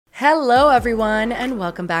Hello, everyone, and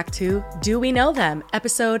welcome back to Do We Know Them,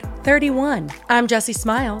 episode 31. I'm Jessie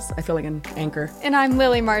Smiles. I feel like an anchor. And I'm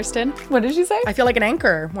Lily Marston. What did you say? I feel like an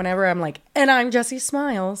anchor whenever I'm like, and I'm Jessie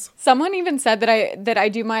Smiles. Someone even said that I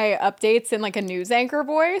do my updates in like a news anchor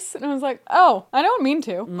voice. And I was like, oh, I don't mean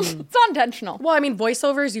to. It's not intentional. Well, I mean,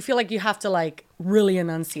 voiceovers, you feel like you have to like really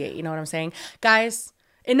enunciate. You know what I'm saying? Guys,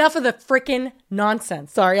 enough of the freaking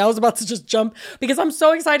nonsense. Sorry, I was about to just jump because I'm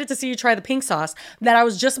so excited to see you try the pink sauce that I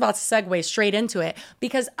was just about to segue straight into it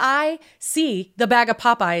because I see the bag of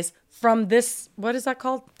Popeyes from this, what is that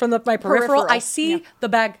called? From my peripheral. I see the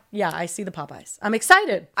bag. Yeah, I see the Popeyes. I'm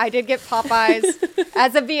excited. I did get Popeyes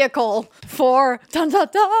as a vehicle for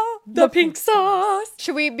the pink sauce.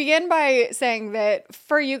 Should we begin by saying that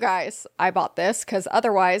for you guys, I bought this because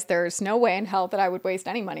otherwise there's no way in hell that I would waste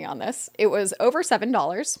any money on this. It was over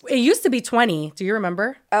 $7. It used to be 20. Do you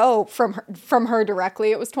remember? Oh, from her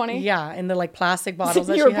directly, it was 20? Yeah, in the like plastic bottles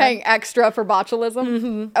that you she were paying extra for botulism?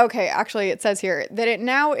 Mm-hmm. Okay, actually it says here that it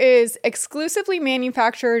now is exclusively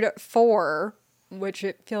manufactured for, which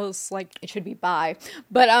it feels like it should be by,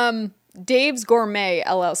 but Dave's Gourmet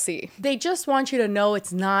LLC. They just want you to know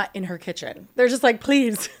it's not in her kitchen. They're just like,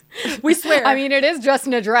 please, we swear. I mean, it is just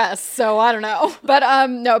an address, so I don't know. But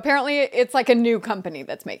no, apparently it's like a new company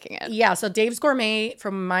that's making it. Yeah, so Dave's Gourmet,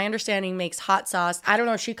 from my understanding, makes hot sauce. I don't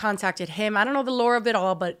know if she contacted him. I don't know the lore of it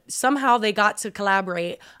all, but somehow they got to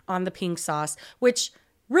collaborate on the pink sauce, which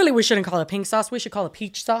really we shouldn't call it pink sauce. We should call it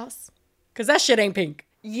peach sauce because that shit ain't pink.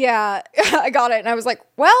 Yeah, I got it. And I was like,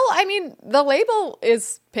 well, I mean, the label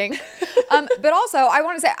is pink. But also, I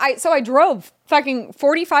want to say, I drove fucking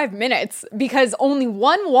 45 minutes because only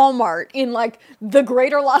one Walmart in like the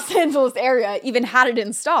greater Los Angeles area even had it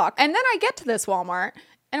in stock. And then I get to this Walmart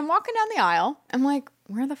and I'm walking down the aisle. I'm like,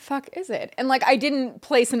 where the fuck is it? And like, I didn't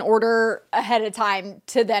place an order ahead of time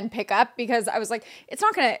to then pick up because I was like, it's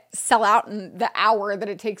not going to sell out in the hour that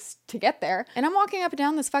it takes to get there. And I'm walking up and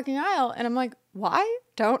down this fucking aisle and I'm like, why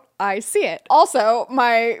don't I see it? Also,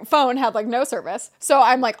 my phone had like no service. So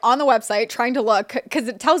I'm like on the website trying to look because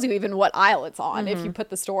it tells you even what aisle it's on if you put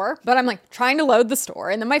the store. But I'm like trying to load the store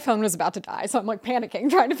and then my phone was about to die. So I'm like panicking,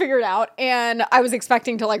 trying to figure it out. And I was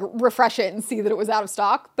expecting to like refresh it and see that it was out of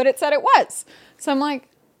stock, but it said it was. So I'm like,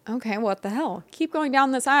 okay, what the hell? Keep going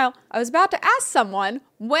down this aisle. I was about to ask someone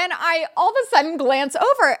when I all of a sudden glance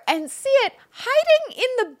over and see it hiding in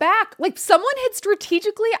the back. Like someone had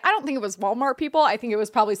strategically, I don't think it was Walmart people. I think it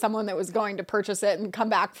was probably someone that was going to purchase it and come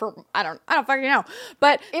back for, I don't fucking know.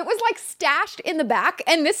 But it was like stashed in the back.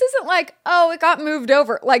 And this isn't like, oh, it got moved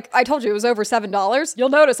over. Like I told you, it was over $7. You'll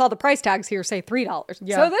notice all the price tags here say $3.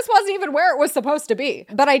 Yeah. So this wasn't even where it was supposed to be.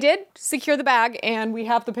 But I did secure the bag and we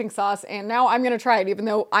have the pink sauce. And now I'm going to try it, even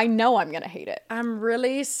though I know I'm going to hate it. I'm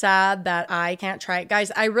really sad that I can't try it.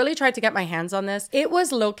 Guys, I really tried to get my hands on this. It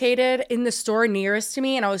was located in the store nearest to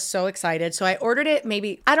me and I was so excited. So I ordered it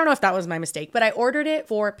maybe, I don't know if that was my mistake, but I ordered it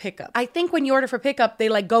for pickup. I think when you order for pickup, they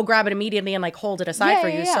like go grab it immediately and like hold it aside for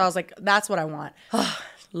you. So I was like, that's what I want.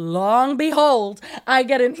 Long behold, I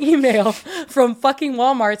get an email from fucking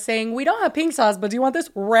Walmart saying, we don't have pink sauce, but do you want this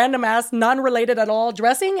random ass non-related at all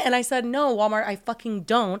dressing? And I said, no, Walmart, I fucking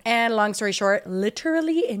don't. And long story short,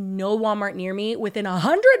 literally in no Walmart near me, within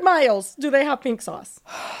 100 miles, do they have pink sauce.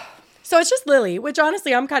 So it's just Lily, which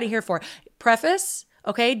honestly I'm kind of here for. Preface,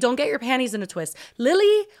 okay? Don't get your panties in a twist.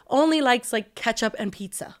 Lily only likes like ketchup and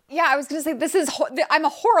pizza. Yeah, I was going to say, I'm a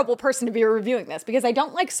horrible person to be reviewing this because I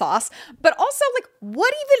don't like sauce, but also like,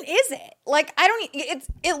 what even is it? Like,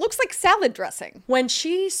 it looks like salad dressing. When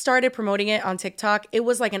she started promoting it on TikTok, it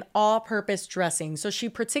was like an all-purpose dressing. So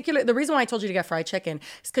the reason why I told you to get fried chicken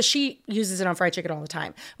is because she uses it on fried chicken all the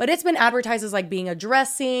time. But it's been advertised as like being a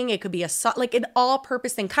dressing. It could be like an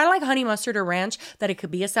all-purpose thing, kind of like honey mustard or ranch, that it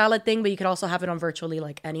could be a salad thing, but you could also have it on virtually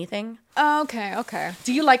like anything. Okay.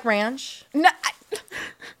 Do you like ranch? No.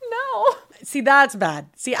 No. See, that's bad.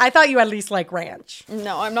 See, I thought you at least like ranch.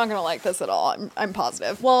 No, I'm not going to like this at all. I'm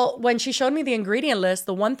positive. Well, when she showed me the ingredient list,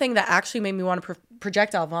 the one thing that actually made me want to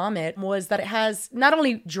projectile vomit was that it has not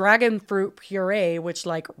only dragon fruit puree, which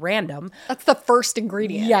like random. That's the first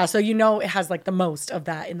ingredient. Yeah, so you know it has like the most of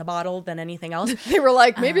that in the bottle than anything else. They were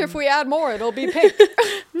like, maybe if we add more, it'll be pink.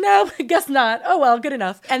 No, I guess not. Oh, well, good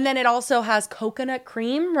enough. And then it also has coconut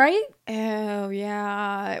cream, right? Oh,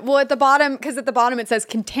 yeah. Well, at the bottom it says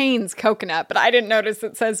contains coconut, but I didn't notice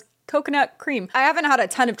it says coconut cream. I haven't had a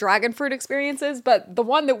ton of dragon fruit experiences, but the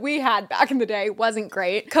one that we had back in the day wasn't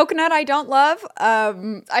great. Coconut I don't love.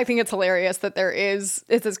 I think it's hilarious that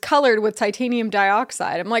it is colored with titanium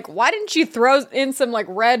dioxide. I'm like, why didn't you throw in some like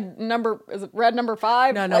red number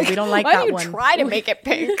 5? No, we don't like that one. Why don't you try to make it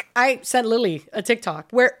pink? I sent Lily a TikTok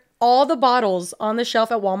where all the bottles on the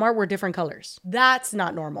shelf at Walmart were different colors. That's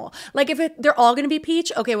not normal. Like if they're all going to be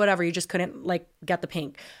peach, okay, whatever. You just couldn't like get the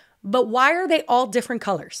pink. But why are they all different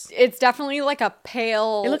colors? It's definitely like a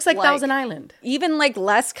pale. It looks like Thousand Island. Even like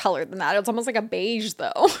less colored than that. It's almost like a beige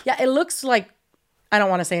though. Yeah, it looks like, I don't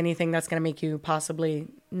want to say anything that's going to make you possibly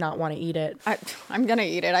not want to eat it. I'm going to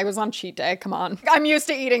eat it. I was on cheat day. Come on. I'm used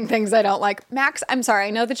to eating things I don't like. Max, I'm sorry. I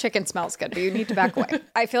know the chicken smells good, but you need to back away.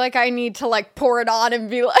 I feel like I need to like pour it on and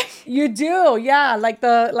be like. You do. Yeah.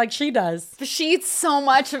 Like she does. She eats so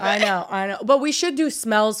much of it. I know. But we should do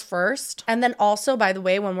smells first. And then also, by the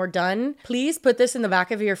way, when we're done, please put this in the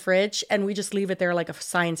back of your fridge and we just leave it there like a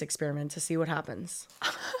science experiment to see what happens.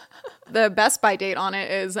 The Best By date on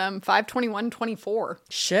it is 5/21/24.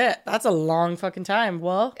 Shit, that's a long fucking time.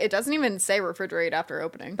 Well, it doesn't even say refrigerate after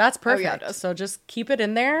opening. That's perfect. Oh, yeah, it does. So just keep it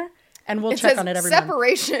in there and we'll check on it every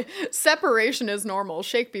month. Separation is normal.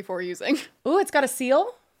 Shake before using. Ooh, it's got a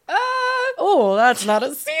seal? Oh, that's not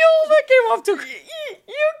a seal. That came off too.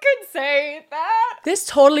 You could say that. This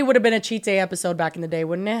totally would have been a cheat day episode back in the day,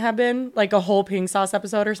 wouldn't it have been? Like a whole pink sauce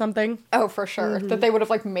episode or something? Oh, for sure. Mm-hmm. That they would have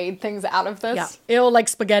like made things out of this. Yeah. Ew, like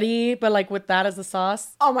spaghetti, but like with that as the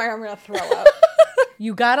sauce. Oh my God, I'm gonna throw up.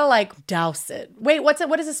 You gotta like douse it. Wait, what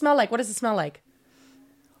does it smell like? What does it smell like?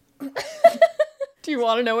 Do you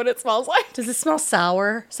want to know what it smells like? Does it smell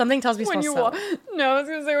sour? Something tells me it smells sour. No, I was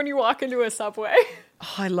gonna say when you walk into a Subway.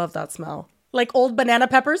 Oh, I love that smell. Like old banana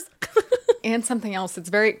peppers. And something else. It's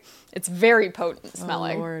very potent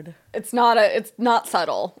smelling. Oh, Lord. It's not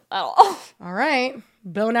subtle at all. All right.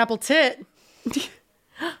 Bone apple tit.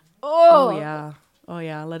 Oh yeah. Oh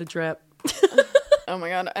yeah. Let it drip. Oh my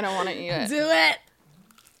God. I don't want to eat it. Do it.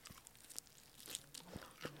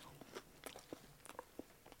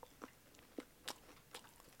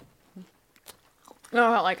 No,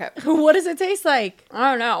 I don't like it. What does it taste like?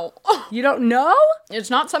 I don't know. You don't know? It's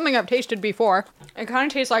not something I've tasted before. It kind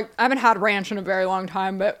of tastes like, I haven't had ranch in a very long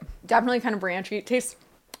time, but definitely kind of ranchy. It tastes,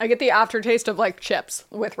 I get the aftertaste of like chips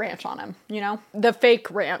with ranch on them, you know? The fake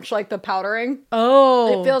ranch, like the powdering.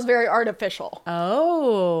 Oh. It feels very artificial.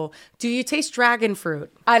 Oh. Do you taste dragon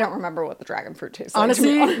fruit? I don't remember what the dragon fruit tastes like.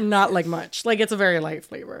 Honestly, not like much. Like it's a very light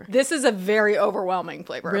flavor. This is a very overwhelming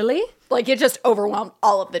flavor. Really? Like it just overwhelmed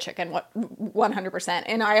all of the chicken, 100%.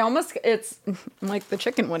 And it's like the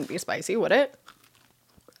chicken wouldn't be spicy, would it?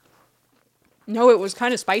 No, it was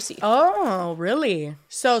kind of spicy. Oh, really?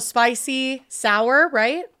 So spicy, sour,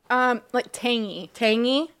 right? Like tangy.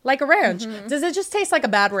 Tangy? Like a ranch. Mm-hmm. Does it just taste like a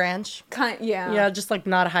bad ranch? Yeah. Yeah, just like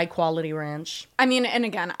not a high quality ranch. I mean, and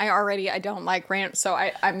again, I don't like ranch, so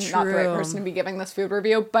I'm not the right person to be giving this food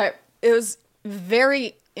review, but it was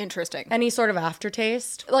very interesting. Any sort of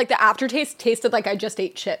aftertaste? Like the aftertaste tasted like I just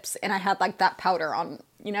ate chips and I had like that powder on,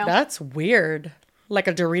 you know? That's weird. Like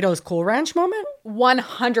a Doritos Cool Ranch moment?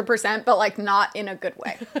 100%, but like not in a good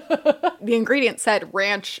way. The ingredient said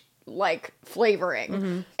ranch like flavoring.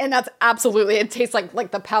 Mm-hmm. And that's absolutely, it tastes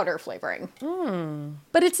like the powder flavoring.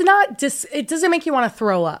 But it's not, it doesn't make you want to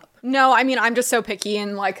throw up. No, I mean, I'm just so picky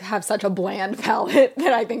and like have such a bland palate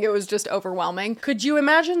that I think it was just overwhelming. Could you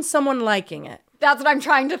imagine someone liking it? That's what I'm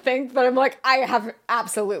trying to think, but I'm like, I have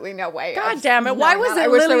absolutely no way. God damn it. Why was it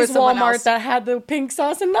Lily's Walmart that had the pink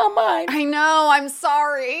sauce and not mine? I know. I'm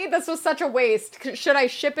sorry. This was such a waste. Should I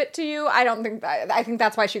ship it to you? I don't think that. I think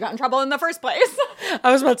that's why she got in trouble in the first place.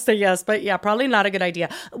 I was about to say yes, but yeah, probably not a good idea.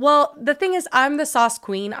 Well, the thing is, I'm the sauce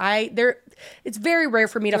queen. It's very rare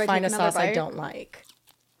for me to find a sauce I don't like.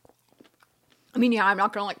 I mean, yeah, I'm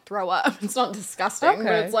not going to like throw up. It's not disgusting,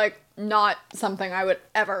 but it's like not something I would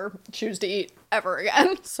ever choose to eat ever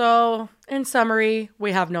again. So, in summary,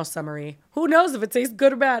 we have no summary. Who knows if it tastes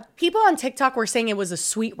good or bad? People on TikTok were saying it was a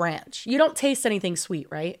sweet ranch. You don't taste anything sweet,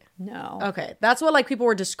 right? No. Okay, that's what like people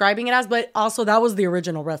were describing it as, but also that was the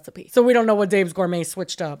original recipe. So we don't know what Dave's Gourmet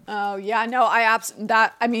switched up. Oh, yeah, no,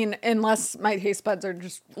 I mean, unless my taste buds are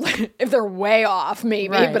just, if they're way off,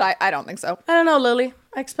 maybe, right. But I don't think so. I don't know, Lily.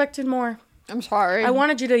 I expected more. I'm sorry. I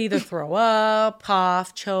wanted you to either throw up,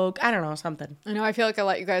 cough, choke, I don't know, something. I know, I feel like I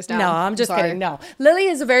let you guys down. No, I'm just kidding. No. Lily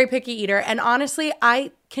is a very picky eater, and honestly,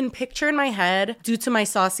 I can picture in my head, due to my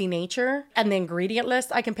saucy nature and the ingredient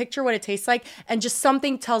list, I can picture what it tastes like, and just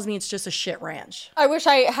something tells me it's just a shit ranch. I wish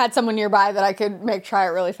I had someone nearby that I could try it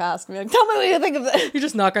really fast and be like, tell me what you think of this. You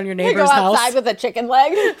just knock on your neighbor's house. Go outside with a chicken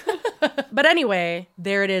leg. But anyway,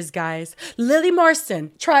 there it is, guys. Lily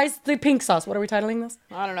Marston tries the pink sauce. What are we titling this?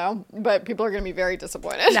 I don't know, but people are going to be very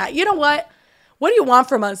disappointed. Nah, you know what? What do you want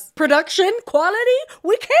from us? Production? Quality?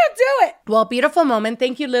 We can't do it. Well, beautiful moment.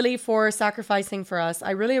 Thank you, Lily, for sacrificing for us.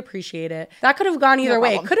 I really appreciate it. That could have gone either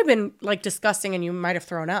way. It could have been like disgusting and you might have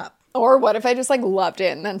thrown up. Or what if I just like loved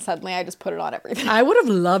it and then suddenly I just put it on everything? I would have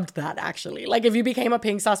loved that, actually. Like, if you became a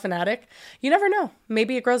pink sauce fanatic, you never know.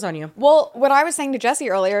 Maybe it grows on you. Well, what I was saying to Jesse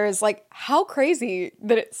earlier is like, how crazy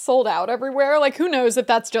that it sold out everywhere. Like, who knows if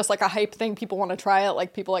that's just like a hype thing. People want to try it,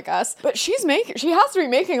 like people like us. But she has to be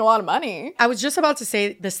making a lot of money. I was just about to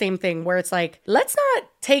say the same thing, where it's like, let's not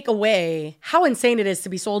take away how insane it is to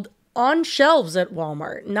be sold on shelves at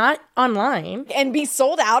Walmart, not online. And be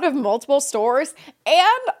sold out of multiple stores.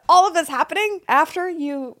 And all of this happening after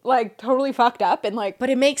you like totally fucked up and like. But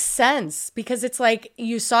it makes sense because it's like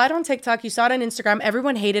you saw it on TikTok, you saw it on Instagram.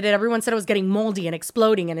 Everyone hated it. Everyone said it was getting moldy and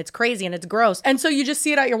exploding and it's crazy and it's gross. And so you just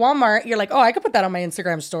see it at your Walmart. You're like, oh, I could put that on my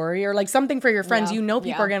Instagram story or like something for your friends. You know,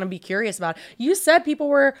 people are going to be curious about. You said people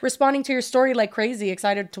were responding to your story like crazy,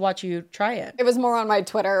 excited to watch you try it. It was more on my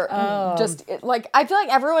Twitter. Like, I feel like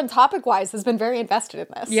everyone topic-wise has been very invested in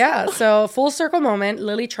this. Yeah, so full circle moment.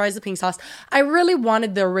 Lily tries the pink sauce. I really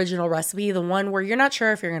wanted the original recipe, the one where you're not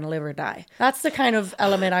sure if you're going to live or die. That's the kind of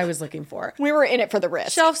element I was looking for. We were in it for the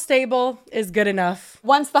risk. Shelf stable is good enough.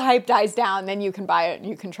 Once the hype dies down, then you can buy it and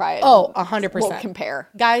you can try it. Oh, 100%. We'll compare.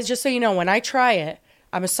 Guys, just so you know, when I try it,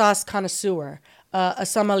 I'm a sauce connoisseur. A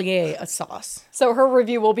sommelier of sauce. So her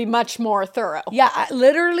review will be much more thorough. Yeah,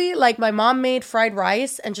 literally, like my mom made fried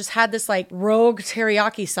rice and just had this like rogue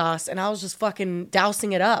teriyaki sauce and I was just fucking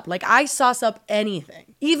dousing it up. Like I sauce up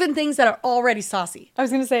anything, even things that are already saucy. I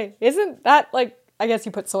was going to say, isn't that like, I guess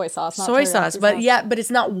you put soy sauce, not soy sauce, but yeah, but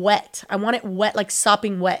it's not wet. I want it wet, like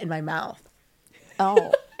sopping wet in my mouth.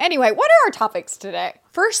 Oh. Anyway, what are our topics today?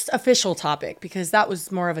 First official topic, because that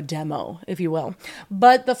was more of a demo, if you will.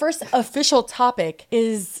 But the first official topic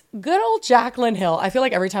is good old Jaclyn Hill. I feel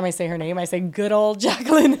like every time I say her name, I say good old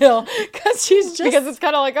Jaclyn Hill because because it's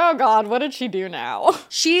kind of like, oh God, what did she do now?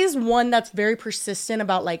 She's one that's very persistent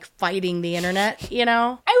about like fighting the internet, you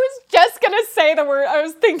know? I was just going to say the word. I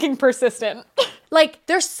was thinking persistent. Like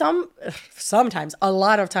there's sometimes, a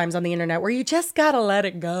lot of times on the internet where you just gotta let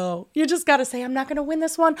it go. You just gotta say, I'm not gonna win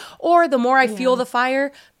this one. Or the more I fuel the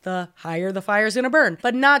fire, the higher the fire's gonna burn.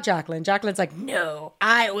 But not Jaclyn. Jaclyn's like, no,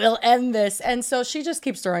 I will end this. And so she just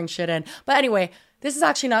keeps throwing shit in. But anyway, this is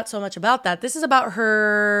actually not so much about that. This is about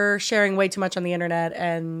her sharing way too much on the internet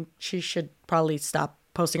and she should probably stop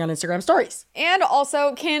posting on Instagram stories. And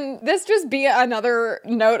also, can this just be another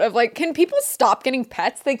note of like, can people stop getting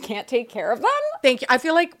pets? They can't take care of them? Thank you. I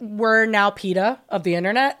feel like we're now PETA of the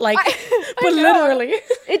internet. Like, but literally.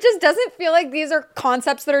 It just doesn't feel like these are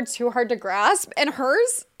concepts that are too hard to grasp. And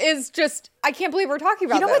hers is just, I can't believe we're talking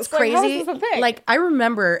about this. You know what's crazy? Like, how is this a thing? Like, I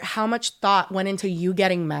remember how much thought went into you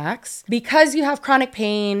getting Max because you have chronic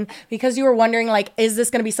pain, because you were wondering, like, is this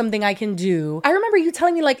going to be something I can do? I remember you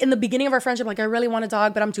telling me, like, in the beginning of our friendship, like, I really want a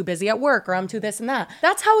dog, but I'm too busy at work or I'm too this and that.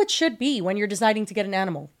 That's how it should be when you're deciding to get an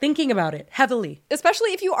animal. Thinking about it heavily.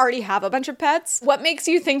 Especially if you already have a bunch of pets. What makes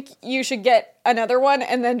you think you should get another one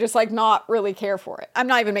and then just like not really care for it? I'm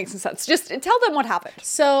not even making sense. Just tell them what happened.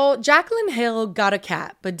 So Jaclyn Hill got a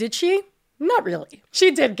cat, but did she? Not really. She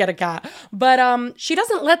did get a cat, but she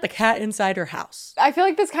doesn't let the cat inside her house. I feel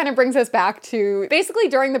like this kind of brings us back to basically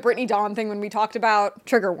during the Brittany Dawn thing when we talked about,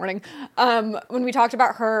 trigger warning, when we talked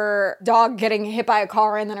about her dog getting hit by a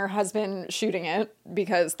car and then her husband shooting it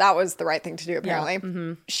because that was the right thing to do apparently. Yeah.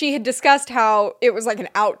 Mm-hmm. She had discussed how it was like an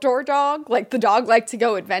outdoor dog, like the dog liked to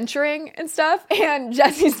go adventuring and stuff. And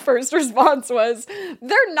Jesse's first response was,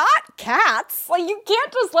 they're not cats. Like you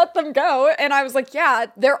can't just let them go. And I was like, yeah,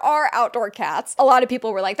 there are outdoor cats. A lot of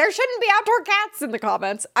people were like, there shouldn't be outdoor cats in the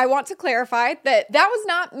comments. I want to clarify that was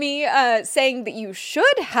not me saying that you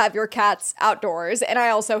should have your cats outdoors. And I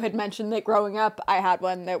also had mentioned that growing up, I had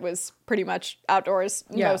one that was pretty much outdoors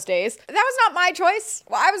most days. That was not my choice.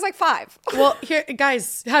 Well, I was like 5. Well, here,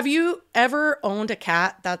 guys, have you ever owned a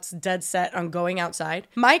cat that's dead set on going outside?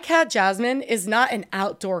 My cat, Jasmine, is not an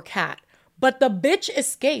outdoor cat. But the bitch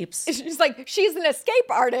escapes. She's like, she's an escape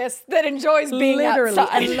artist that enjoys being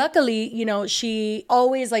outside. And luckily, you know, she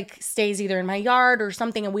always like stays either in my yard or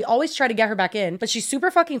something. And we always try to get her back in. But she's super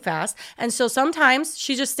fucking fast. And so sometimes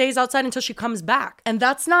she just stays outside until she comes back. And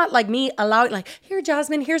that's not like me allowing like, here,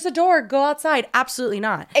 Jasmine, here's a door. Go outside. Absolutely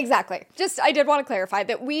not. Exactly. Just, I did want to clarify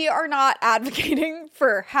that we are not advocating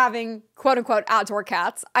for having quote unquote outdoor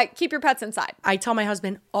cats. Keep your pets inside. I tell my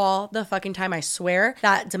husband all the fucking time, I swear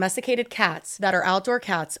that domesticated cats that are outdoor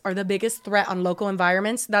cats are the biggest threat on local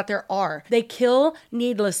environments that there are. They kill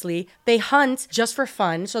needlessly. They hunt just for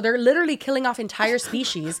fun. So they're literally killing off entire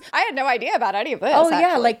species. I had no idea about any of this. Oh, actually.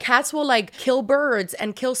 Yeah. Like cats will like kill birds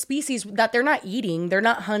and kill species that they're not eating. They're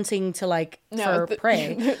not hunting to like for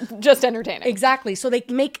prey. Just entertaining. Exactly. So they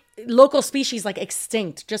make local species like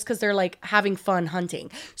extinct just because they're like having fun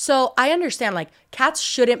hunting. So I understand like cats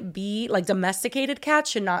shouldn't be like domesticated cats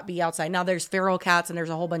should not be outside. Now there's feral cats and there's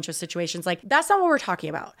a whole bunch of situations. Like that's not what we're talking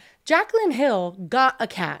about. Jaclyn Hill got a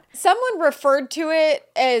cat. Someone referred to it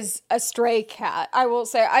as a stray cat. I will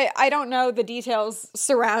say, I don't know the details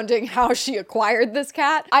surrounding how she acquired this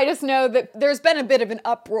cat. I just know that there's been a bit of an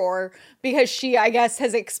uproar because she, I guess,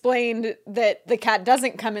 has explained that the cat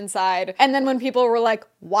doesn't come inside. And then when people were like,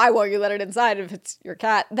 why won't you let it inside if it's your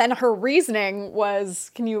cat? Then her reasoning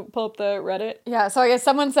was, can you pull up the Reddit? Yeah, so I guess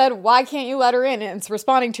someone said, why can't you let her in? And it's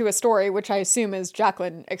responding to a story, which I assume is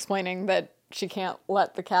Jaclyn explaining that she can't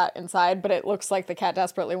let the cat inside, but it looks like the cat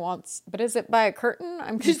desperately wants. But is it by a curtain?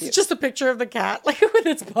 I'm confused. It's just a picture of the cat, like with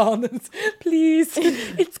its paws. Please,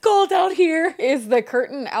 it's cold out here. Is the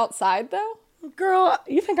curtain outside though? Girl,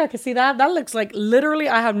 you think I could see that? That looks like literally,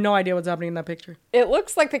 I have no idea what's happening in that picture. It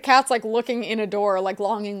looks like the cat's like looking in a door, like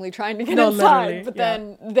longingly trying to get inside. But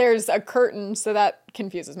then there's a curtain, so that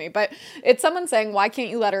confuses me. But it's someone saying, why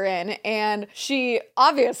can't you let her in? And she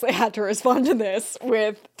obviously had to respond to this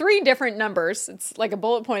with 3 different numbers. It's like a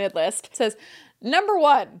bullet pointed list. It says, Number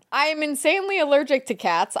 1, I am insanely allergic to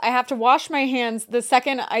cats. I have to wash my hands the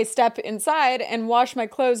second I step inside and wash my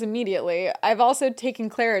clothes immediately. I've also taken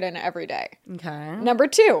Claritin every day. Okay. Number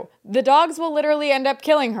 2, the dogs will literally end up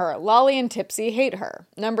killing her. Lolly and Tipsy hate her.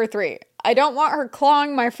 Number 3, I don't want her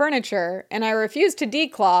clawing my furniture, and I refuse to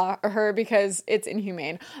declaw her because it's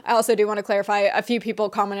inhumane. I also do want to clarify, a few people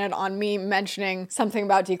commented on me mentioning something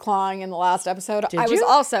about declawing in the last episode. I was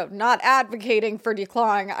also not advocating for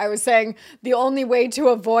declawing. I was saying the only way to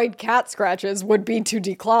avoid cat scratches would be to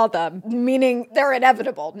declaw them, meaning they're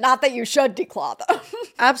inevitable, not that you should declaw them.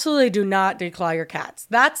 Absolutely do not declaw your cats.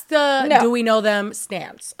 That's the do we know them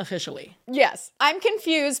stance officially. Yes. I'm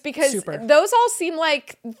confused because those all seem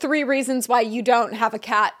like 3 reasons why you don't have a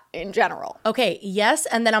cat in general. Okay, yes,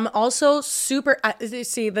 and then I'm also super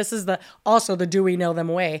see, this is the do we know them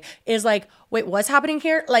way is like, wait, what's happening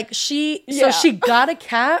here? Like so she got a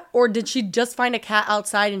cat, or did she just find a cat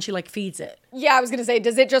outside and she like feeds it? Yeah, I was gonna say,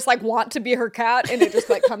 does it just like want to be her cat and it just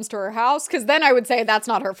like comes to her house? Because then I would say that's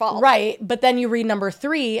not her fault. Right, but then you read number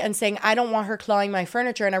 3 and saying, I don't want her clawing my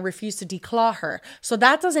furniture and I refuse to declaw her. So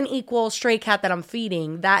that doesn't equal stray cat that I'm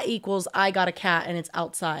feeding. That equals I got a cat and it's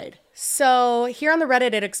outside. So here on the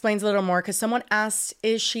Reddit, it explains a little more because someone asked,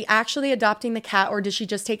 is she actually adopting the cat or did she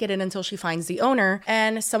just take it in until she finds the owner?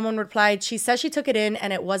 And someone replied, she says she took it in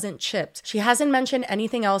and it wasn't chipped. She hasn't mentioned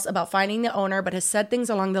anything else about finding the owner, but has said things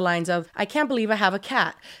along the lines of, I can't believe I have a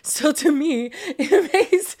cat. So to me, it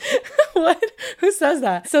makes, what? Who says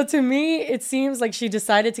that? So to me, it seems like she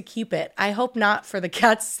decided to keep it. I hope not for the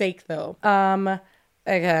cat's sake though.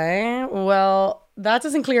 Okay, well, that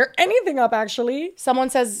doesn't clear anything up, actually. Someone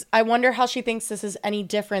says, I wonder how she thinks this is any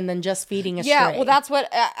different than just feeding a stray. Yeah, well, that's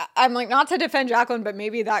what I'm like, not to defend Jaclyn, but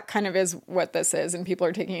maybe that kind of is what this is, and people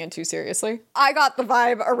are taking it too seriously. I got the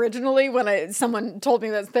vibe originally when someone told me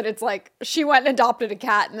this, that it's like she went and adopted a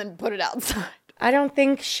cat and then put it outside. I don't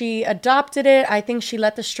think she adopted it. I think she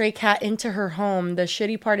let the stray cat into her home. The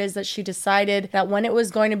shitty part is that she decided that when it was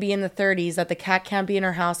going to be in the 30s, that the cat can't be in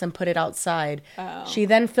her house and put it outside. Oh. She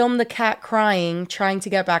then filmed the cat crying, trying to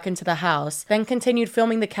get back into the house, then continued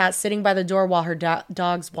filming the cat sitting by the door while her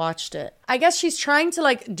dogs watched it. I guess she's trying to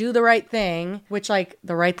like do the right thing, which like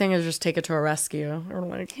the right thing is just take it to a rescue. Or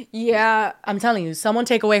like, yeah, I'm telling you, someone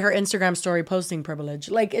take away her Instagram story posting privilege.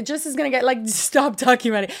 Like it just is gonna get like stop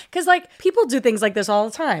documenting, because like people do things like this all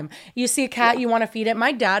the time. You see a cat, you want to feed it.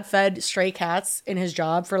 My dad fed stray cats in his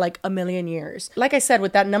job for like a million years. Like I said,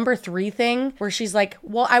 with that number 3 thing where she's like,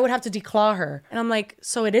 well, I would have to declaw her, and I'm like,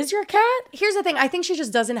 so it is your cat? Here's the thing, I think she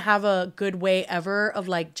just doesn't have a good way ever of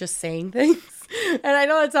like just saying things. And I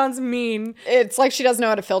know that sounds mean. It's like she doesn't know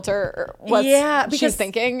how to filter what she's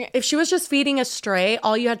thinking. If she was just feeding a stray,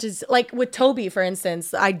 all you had to, like with Toby, for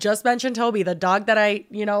instance, I just mentioned Toby, the dog that I,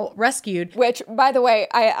 rescued. Which, by the way,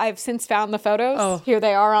 I've since found the photos. Oh, here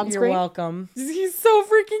they are on screen. You're welcome. He's so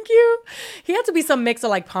freaking cute. He had to be some mix of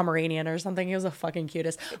like Pomeranian or something. He was the fucking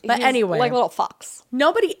cutest. But anyway. Like a little fox.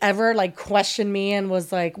 Nobody ever like questioned me and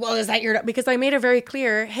was like, well, is that your dog? Because I made it very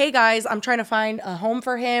clear, hey guys, I'm trying to find a home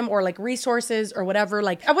for him or like resources or whatever.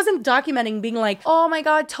 Like I wasn't documenting being like, oh my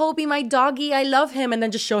God, Toby, my doggy, I love him. And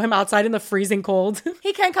then just show him outside in the freezing cold.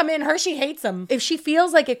 He can't come in. Hershey hates him. If she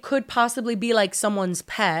feels like it could possibly be like someone's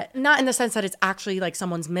pet, not in the sense that it's actually like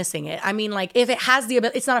someone's missing it. I mean, like if it has the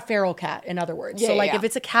ability, it's not a feral cat, in other words. So like if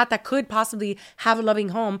it's a cat that could possibly have a loving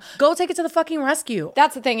home, go take it to the fucking rescue.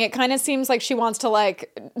 That's the thing. It kind of seems like she wants to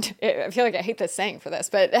like, I feel like I hate this saying for this,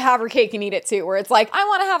 but have her cake and eat it too, where it's like, I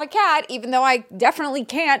want to have a cat, even though I definitely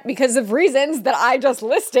can't because of reasons. reasons that I just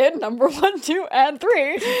listed, number 1, 2, and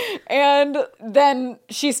 3. And then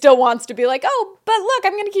she still wants to be like, oh, but look,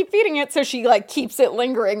 I'm going to keep feeding it. So she like keeps it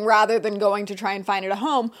lingering rather than going to try and find it a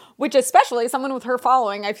home, which especially someone with her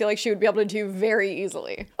following, I feel like she would be able to do very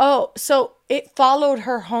easily. Oh, so it followed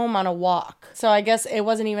her home on a walk. So I guess it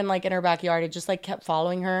wasn't even like in her backyard. It just like kept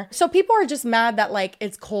following her. So people are just mad that like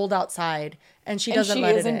it's cold outside and she doesn't let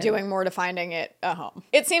it in. She isn't doing more to finding it a home.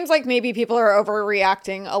 It seems like maybe people are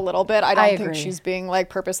overreacting a little bit. I don't think she's being like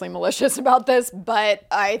purposely malicious about this, but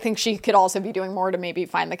I think she could also be doing more to maybe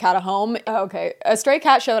find the cat a home. Okay, a stray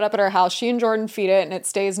cat showed up at her house. She and Jordan feed it and it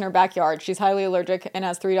stays in her backyard. She's highly allergic and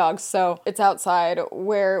has 3 dogs, so it's outside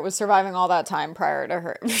where it was surviving all that time prior to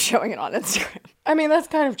her showing it on Instagram. I mean, that's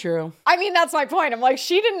kind of true. I mean, that's my point. I'm like,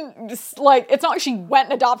 she didn't, like, it's not like she went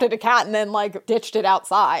and adopted a cat and then, like, ditched it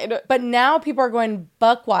outside. But now people are going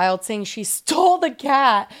buck wild saying she stole the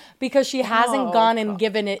cat because she hasn't gone and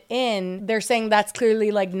given it in. They're saying that's clearly,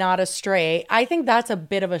 like, not a stray. I think that's a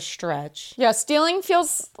bit of a stretch. Yeah, stealing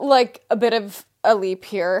feels like a bit of a leap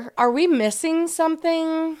here. Are we missing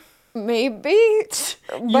something? Maybe,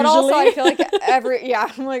 but also I feel like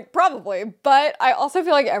I'm like, probably, but I also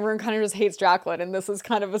feel like everyone kind of just hates Jacqueline, and this is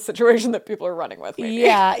kind of a situation that people are running with, maybe.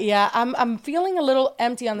 Yeah, I'm feeling a little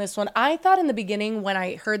empty on this one. I thought in the beginning when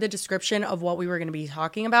I heard the description of what we were going to be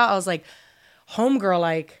talking about, I was like, homegirl,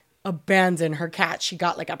 like, abandoned her cat. She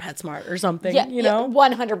got like a PetSmart or something, you know?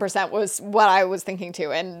 100% was what I was thinking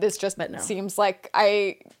too, and this just seems like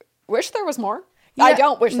I wish there was more. Yeah, I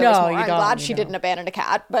don't wish there was more. I'm glad she didn't abandon a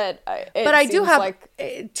cat, but I do have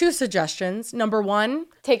like 2 suggestions. Number 1,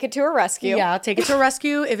 take it to a rescue. Yeah, take it to a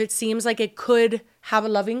rescue if it seems like it could have a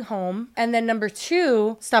loving home. And then number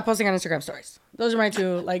 2, stop posting on Instagram stories. Those are my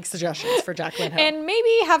 2 like suggestions for Jacqueline Hill. And maybe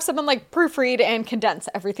have someone like proofread and condense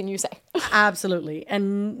everything you say. Absolutely.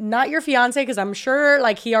 And not your fiance, because I'm sure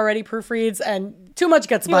like he already proofreads and too much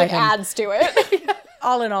gets by him. Adds to it.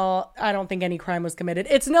 All in all, I don't think any crime was committed.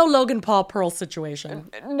 It's no Logan Paul Pearl situation.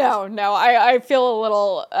 No. I feel a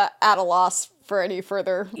little at a loss for any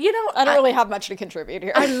further. You know, I don't really have much to contribute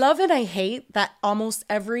here. I love and I hate that almost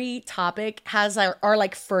every topic has our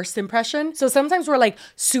like first impression. So sometimes we're like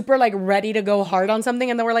super like ready to go hard on something,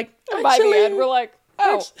 and then we're like, by the end, we're like,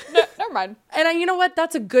 oh, no, never mind. And you know what?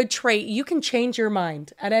 That's a good trait. You can change your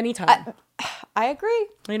mind at any time. I agree.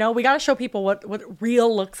 You know, we got to show people what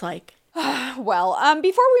real looks like. Well,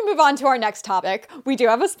 before we move on to our next topic, we do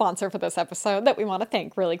have a sponsor for this episode that we want to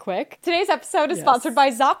thank really quick. Today's episode is sponsored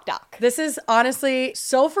by ZocDoc. This is honestly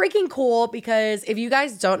so freaking cool because if you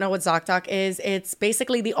guys don't know what ZocDoc is, it's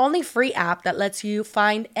basically the only free app that lets you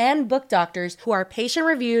find and book doctors who are patient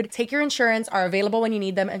reviewed, take your insurance, are available when you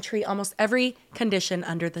need them, and treat almost every condition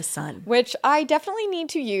under the sun. Which I definitely need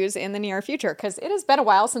to use in the near future because it has been a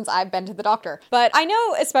while since I've been to the doctor. But I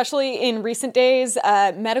know, especially in recent days,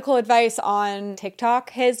 medical advice on TikTok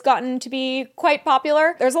has gotten to be quite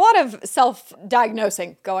popular. There's a lot of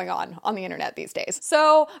self-diagnosing going on the internet these days.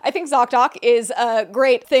 So I think ZocDoc is a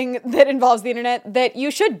great thing that involves the internet that you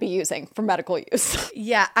should be using for medical use.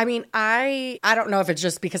 Yeah, I mean, I don't know if it's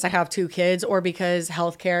just because I have 2 kids or because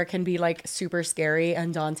healthcare can be like super scary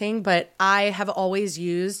and daunting, but I have always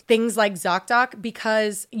used things like ZocDoc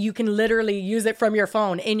because you can literally use it from your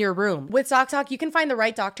phone in your room. With ZocDoc, you can find the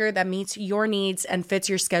right doctor that meets your needs and fits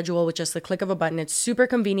your schedule with just the click of a button. It's super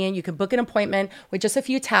convenient. You can book an appointment with just a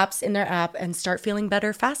few taps in their app and start feeling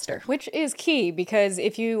better faster. Which is key because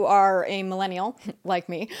if you are a millennial like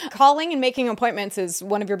me, calling and making appointments is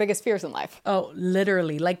one of your biggest fears in life. Oh,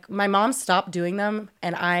 literally. Like my mom stopped doing them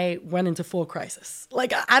and I went into full crisis.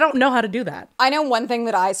 Like I don't know how to do that. I know one thing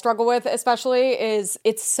that I struggle with especially is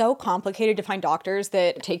it's so complicated to find doctors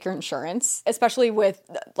that take your insurance, especially with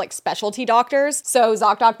like specialty doctors. So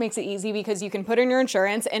ZocDoc makes it easy because you can put in your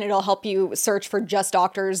insurance and it'll help you search for just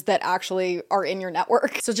doctors that actually are in your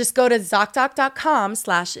network. So just go to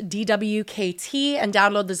ZocDoc.com/DWKT and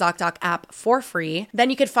download the ZocDoc app for free.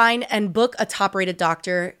 Then you could find and book a top-rated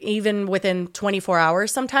doctor even within 24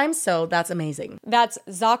 hours sometimes. So that's amazing. That's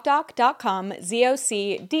ZocDoc.com,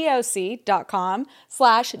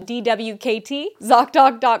 ZocDoc.com/DWKT,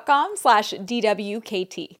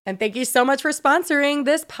 ZocDoc.com/DWKT. And thank you so much for sponsoring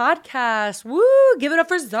this podcast. Woo! Give it up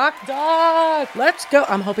for ZocDoc. Let's go.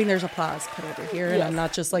 I'm hoping there's applause put over here and I'm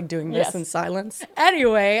not just like doing this in silence.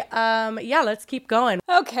 Anyway, let's keep going.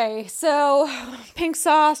 Okay, so pink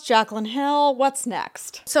sauce, Jacqueline Hill, what's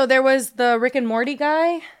next? So there was the Rick and Morty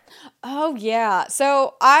guy. Oh, yeah.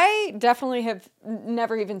 So I definitely have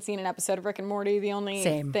never even seen an episode of Rick and Morty. The only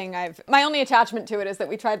my only attachment to it is that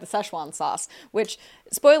we tried the Szechuan sauce, which,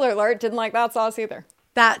 spoiler alert, didn't like that sauce either.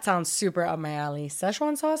 That sounds super up my alley.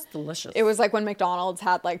 Szechuan sauce, delicious. It was like when McDonald's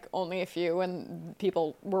had like only a few and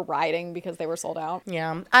people were rioting because they were sold out.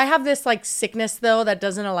 Yeah. I have this like sickness though that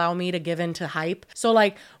doesn't allow me to give in to hype. So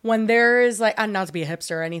like when there is like, not to be a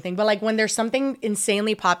hipster or anything, but like when there's something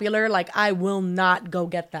insanely popular, like I will not go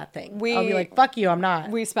get that thing. I'll be like, fuck you, I'm not.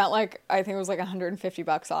 We spent like, I think it was like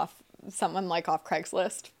 $150 off someone like off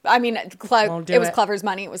Craigslist. I mean, it was Clever's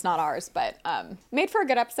money. It was not ours, but made for a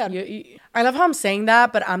good episode. I love how I'm saying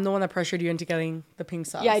that, but I'm the one that pressured you into getting the pink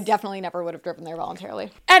sauce. Yeah, I definitely never would have driven there voluntarily.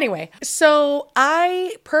 Anyway, so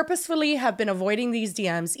I purposefully have been avoiding these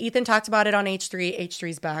DMs. Ethan talked about it on H3.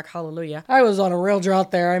 H3's back. Hallelujah. I was on a real drought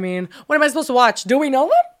there. I mean, what am I supposed to watch? Do we know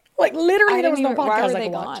them? Like literally there was no podcast I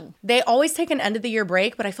could watch. They always take an end of the year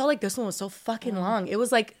break, but I felt like this one was so fucking long. It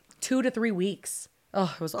was like 2 to 3 weeks.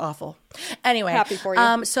 Oh, it was awful. Anyway. Happy for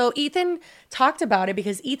you. So Ethan talked about it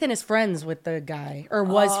because Ethan is friends with the guy, or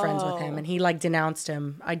was friends with him, and he like denounced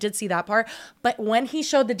him. I did see that part. But when he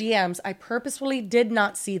showed the DMs, I purposefully did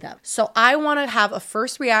not see them. So I want to have a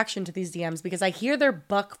first reaction to these DMs because I hear they're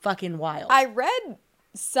buck fucking wild. I read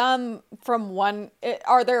some from one.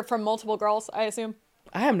 Are there from multiple girls, I assume?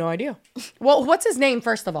 I have no idea. Well, what's his name,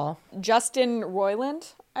 first of all? Justin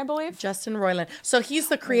Roiland, I believe. Justin Roiland. So he's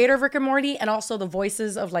the creator of Rick and Morty and also the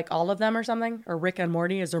voices of like all of them or something? Or Rick and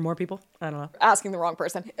Morty? Is there more people? I don't know. Asking the wrong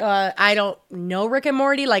person. I don't know Rick and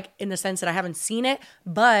Morty, like in the sense that I haven't seen it,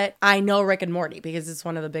 but I know Rick and Morty because it's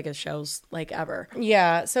one of the biggest shows like ever.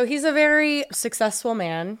 Yeah, so he's a very successful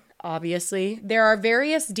man. Obviously, there are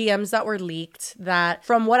various DMs that were leaked that,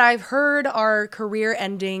 from what I've heard, are career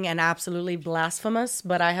ending and absolutely blasphemous,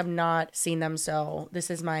 but I have not seen them. So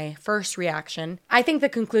this is my first reaction. I think the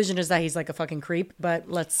conclusion is that he's like a fucking creep, but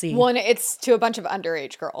let's see. One, it's to a bunch of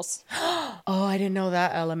underage girls. Oh, I didn't know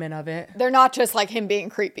that element of it. They're not just like him being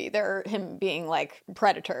creepy. They're him being like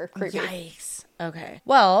predator creepy. Yikes. Okay.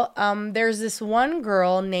 Well, there's this one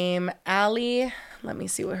girl named Allie. Let me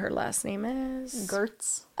see what her last name is.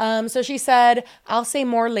 Gertz. So she said, I'll say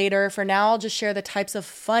more later. For now, I'll just share the types of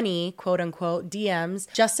funny, quote unquote,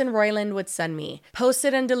 DMs Justin Roiland would send me.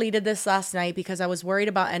 Posted and deleted this last night because I was worried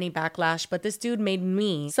about any backlash, but this dude made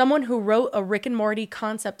me, someone who wrote a Rick and Morty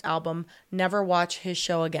concept album, never watch his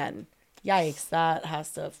show again. Yikes, that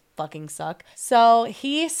has to fucking suck. So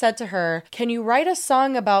he said to her, can you write a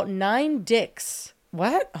song about 9 dicks?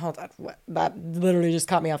 What? Hold on. What? That literally just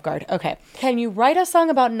caught me off guard. Okay. Can you write a song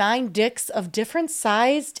about 9 dicks of different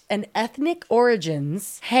sized and ethnic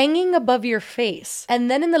origins hanging above your face? And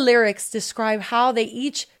then in the lyrics, describe how they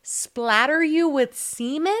each splatter you with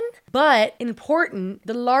semen? But important,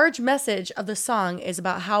 the large message of the song is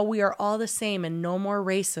about how we are all the same and no more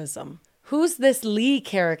racism. Who's this Lee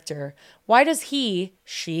character? Why does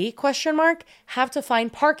she, question mark, have to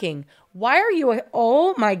find parking? Why are you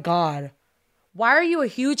oh my God. Why are you a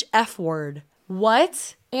huge F word?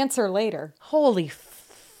 What? Answer later. Holy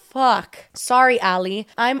fuck. Sorry, Allie.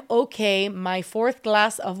 I'm okay. My 4th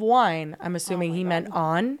glass of wine. I'm assuming he meant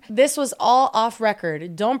on. This was all off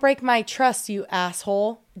record. Don't break my trust, you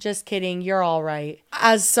asshole. Just kidding. You're all right.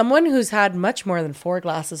 As someone who's had much more than 4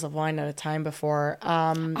 glasses of wine at a time before,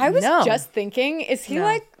 I was just thinking, is he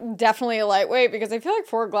like definitely a lightweight? Because I feel like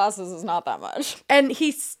 4 glasses is not that much. And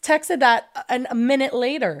he texted that a minute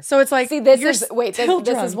later. So it's like, see, this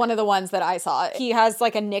is one of the ones that I saw. He has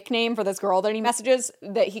like a nickname for this girl that he messages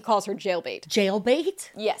that he calls her Jailbait. Jailbait?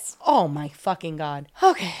 Yes. Oh my fucking God.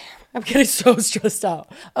 Okay. I'm getting so stressed out.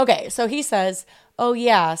 Okay, so he says, oh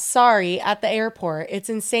yeah, sorry, at the airport. It's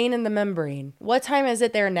insane in the membrane. What time is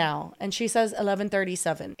it there now? And she says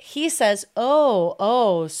 11:37. He says,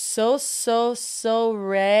 oh, so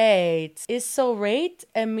rate. Is so rate?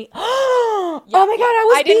 And me, oh my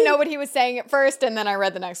God, I didn't know what he was saying at first. And then I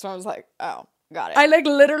read the next one. I was like, oh. Got it. I like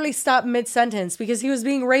literally stopped mid-sentence because he was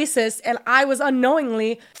being racist and I was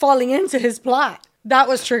unknowingly falling into his plot. That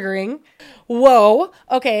was triggering. Whoa.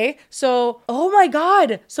 Okay. So, oh my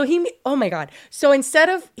God. So instead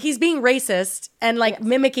of, he's being racist and like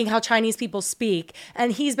mimicking how Chinese people speak,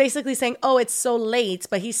 and he's basically saying, oh, it's so late,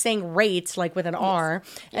 but he's saying rate like with an R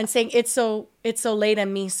and saying it's so late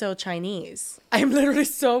and me so Chinese. I'm literally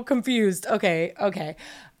so confused. Okay.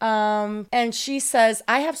 And she says,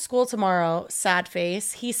 I have school tomorrow, sad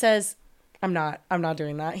face. He says, I'm not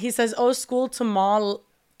doing that. He says, oh, school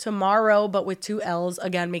tomorrow, but with 2 L's,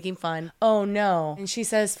 again, making fun. Oh no. And she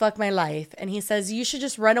says, fuck my life. And he says, you should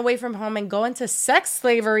just run away from home and go into sex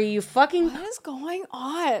slavery, you fucking... What is going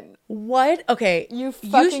on? What? Okay. You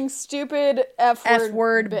fucking stupid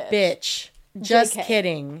F-word bitch. Just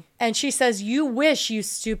kidding. And she says, you wish, you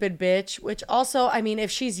stupid bitch. Which also, I mean,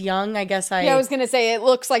 if she's young, I guess Yeah, I was going to say, it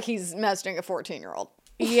looks like he's messaging a 14-year-old.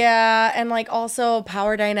 Yeah, and like also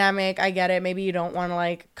power dynamic, I get it. Maybe you don't want to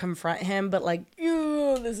like confront him, but like,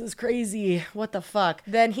 ew, this is crazy. What the fuck?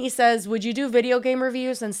 Then he says, would you do video game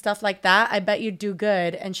reviews and stuff like that? I bet you'd do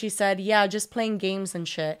good. And she said, yeah, just playing games and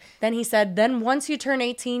shit. Then he said, then once you turn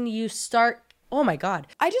 18, you start. Oh my God.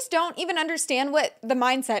 I just don't even understand what the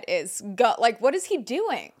mindset is. Like, what is he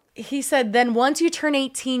doing? He said, then once you turn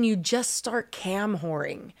 18, you just start cam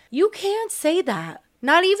whoring. You can't say that.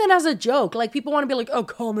 Not even as a joke. Like, people want to be like, oh,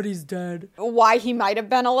 comedy's dead. Why he might have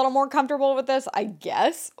been a little more comfortable with this, I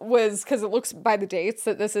guess, was because it looks by the dates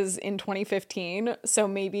that this is in 2015. So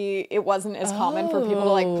maybe it wasn't as common for people to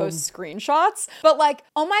like post screenshots. But like,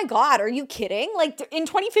 oh my God, are you kidding? Like in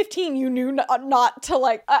 2015, you knew not to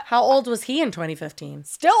like... How old was he in 2015?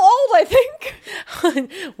 Still old, I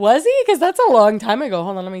think. Was he? Because that's a long time ago.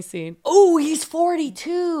 Hold on, let me see. Oh, he's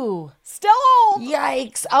 42. Still old.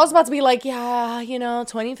 Yikes. I was about to be like, yeah,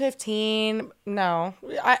 2015. No.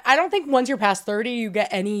 I don't think once you're past 30, you get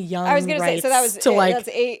any young I was going to say, so that was that's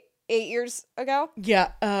eight years ago?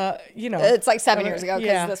 Yeah. It's like 7 years ago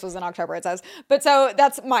because this was in October, it says. But so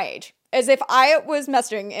that's my age. As if I was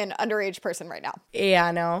messaging an underage person right now.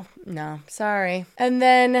 Yeah, no, sorry. And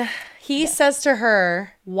then he says to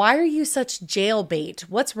her, why are you such jailbait?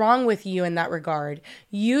 What's wrong with you in that regard?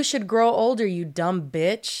 You should grow older, you dumb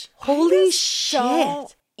bitch. Holy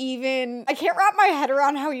shit. I can't wrap my head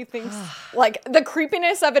around how he thinks, like, the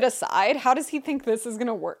creepiness of it aside, how does he think this is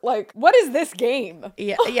gonna work? Like, what is this game?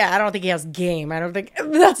 Yeah, I don't think he has game. I don't think,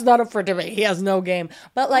 that's not up for debate. He has no game.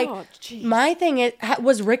 But, like, my thing is,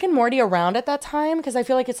 was Rick and Morty around at that time? Because I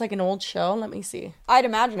feel like it's, like, an old show. Let me see. I'd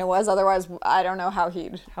imagine it was. Otherwise, I don't know how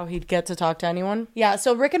he'd get to talk to anyone. Yeah,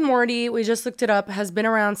 so Rick and Morty, we just looked it up, has been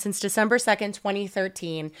around since December 2nd,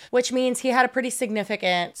 2013, which means he had a pretty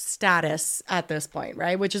significant status at this point,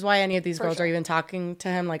 right? Which is why any of these girls are even talking to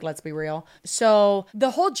him. Like, let's be real. So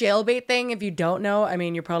the whole jailbait thing, if you don't know, I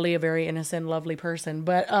mean, you're probably a very innocent, lovely person,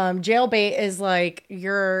 but jailbait is like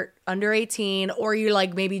you're under 18 or you're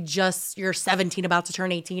like maybe just you're 17 about to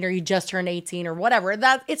turn 18 or you just turned 18 or whatever.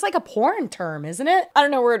 That it's like a porn term, isn't it? I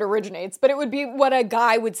don't know where it originates, but it would be what a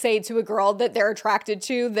guy would say to a girl that they're attracted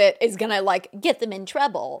to that is gonna like get them in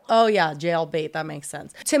trouble. Oh yeah, jailbait, that makes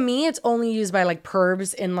sense. To me, it's only used by like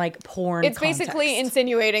pervs in like porn It's context. Basically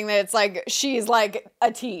insinuating that it's like she's like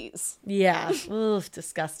a tease. Yeah. Oof,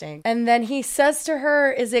 disgusting. And then he says to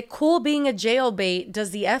her, is it cool being a jailbait?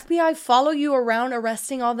 Does the FBI follow you around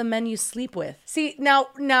arresting all the men you sleep with? See, now,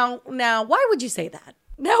 why would you say that?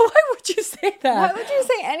 Now, why would you say that? Why would you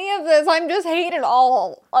say any of this? I'm just hate it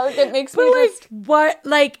all. Like, it makes me like, just... What?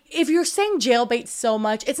 Like, if you're saying jailbait so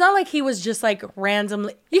much, it's not like he was just, like,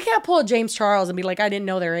 randomly... You can't pull a James Charles and be like, I didn't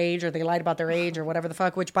know their age, or they lied about their age, or whatever the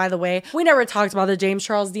fuck, which, by the way, we never talked about the James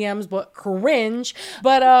Charles DMs, but cringe.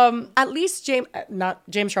 But at least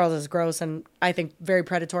James Charles is gross and I think very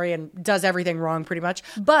predatory and does everything wrong pretty much.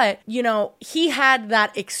 But, he had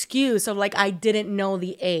that excuse of, like, I didn't know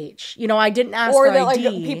the age. I didn't ask for ID.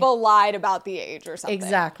 Like, people lied about the age or something.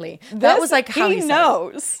 Exactly. That was like how he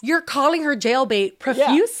knows. You're calling her jailbait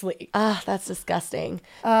profusely. That's disgusting.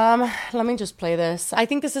 Let me just play this. I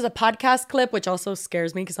think this is a podcast clip, which also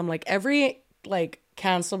scares me because I'm like, every like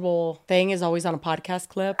cancelable thing is always on a podcast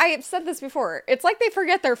clip. I have said this before. It's like they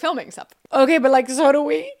forget they're filming something. Okay, but like, so do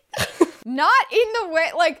we. Not in the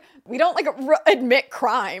way, like, we don't like admit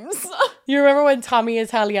crimes. You remember when Tommy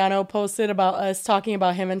Italiano posted about us talking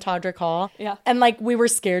about him and Todrick Hall? Yeah. And like we were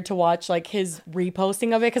scared to watch like his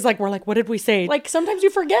reposting of it because like we're like, what did we say? Like sometimes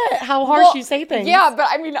you forget how harsh you say things. Yeah, but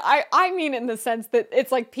I mean in the sense that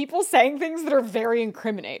it's like people saying things that are very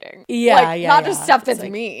incriminating. Yeah, like, not just stuff that's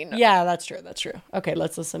like, mean. Yeah, that's true. Okay,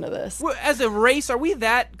 let's listen to this. As a race, are we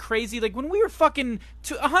that crazy? Like when we were fucking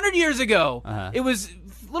 100 years ago, it was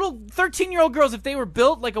little 13-year-old girls, if they were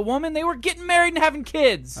built like a woman, they were getting married and having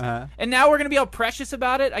kids. And now we're going to be all precious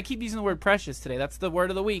about it. I keep using the word precious today. That's the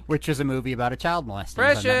word of the week. Which is a movie about a child molester.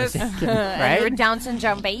 Precious. Right? You're a Down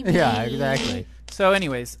syndrome baby. Yeah, exactly. So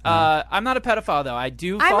anyways, I'm not a pedophile though. I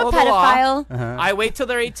do follow the law. I wait till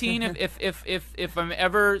they're 18 if I'm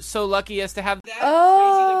ever so lucky as to have that.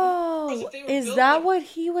 Oh, is that what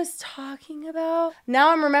he was talking about?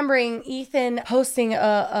 Now I'm remembering Ethan posting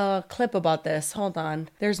a clip about this. Hold on.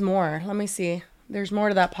 There's more. Let me see. There's more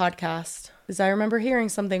to that podcast. Because I remember hearing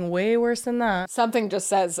something way worse than that. Something just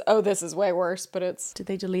says, oh, this is way worse, but it's... Did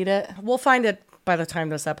they delete it? We'll find it by the time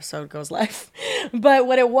this episode goes live. But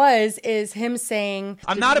what it was is him saying...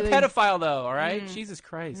 I'm not a pedophile, though, all right? Jesus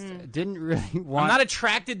Christ. Didn't really want... I'm not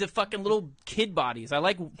attracted to fucking little kid bodies. I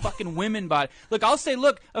like fucking women bodies. Look, I'll say,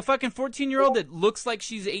 look, a fucking 14-year-old that looks like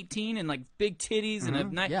she's 18 and, like, big titties and a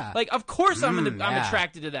nice... Yeah. Like, of course I'm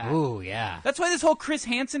attracted to that. Ooh, yeah. That's why this whole Chris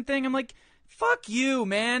Hansen thing, I'm like... Fuck you,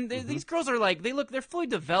 man. These girls are like, they're fully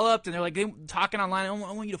developed, and they're like, talking online. I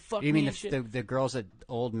want you to fuck me. You mean and shit. the girls that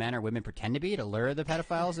old men or women pretend to be to lure the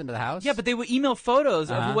pedophiles into the house? Yeah, but they would email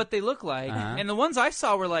photos of what they look like, and the ones I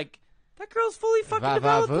saw were like, that girl's fully fucking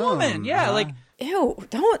developed woman. Yeah, like, Ew,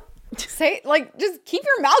 don't say, like, just keep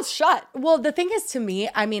your mouth shut. Well, the thing is, to me,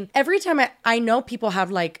 I mean, every time I know people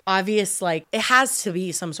have like obvious, like, it has to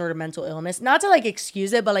be some sort of mental illness, not to like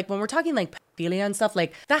excuse it, but like when we're talking like pedophilia and stuff,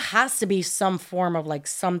 like that has to be some form of like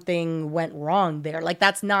something went wrong there. Like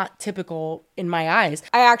that's not typical in my eyes.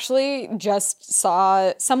 I actually just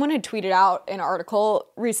saw someone had tweeted out an article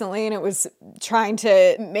recently, and it was trying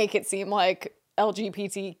to make it seem like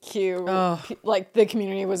LGBTQ, like the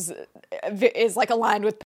community is like aligned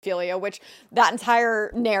with pedophilia, which that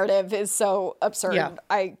entire narrative is so absurd. Yeah.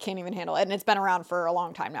 I can't even handle it. And it's been around for a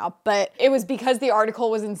long time now. But it was because the article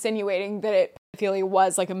was insinuating that pedophilia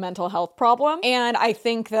was like a mental health problem. And I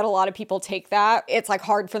think that a lot of people take that. It's like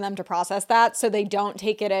hard for them to process that. So they don't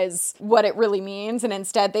take it as what it really means. And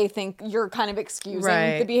instead they think you're kind of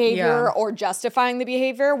excusing the behavior or justifying the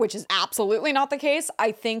behavior, which is absolutely not the case.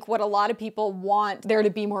 I think what a lot of people want there to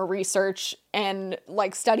be more research and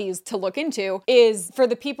like studies to look into is for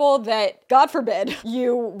the people that, God forbid,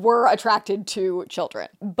 you were attracted to children,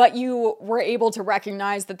 but you were able to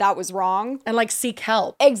recognize that that was wrong. And like seek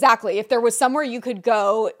help. Exactly. If there was somewhere you could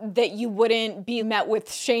go that you wouldn't be met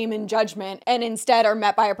with shame and judgment, and instead are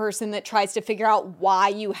met by a person that tries to figure out why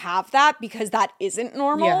you have that, because that isn't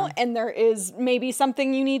normal and there is maybe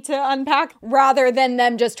something you need to unpack, rather than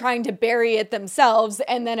them just trying to bury it themselves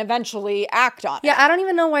and then eventually act on it. Yeah, I don't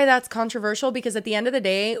even know why that's controversial, because at the end of the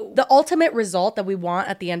day, the ultimate result that we want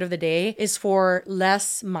at the end of the day is for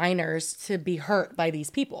less minors to be hurt by these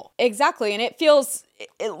people. Exactly. And it feels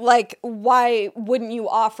like, why wouldn't you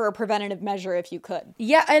offer a preventative measure if you could?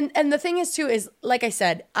 Yeah, and the thing is too is, like I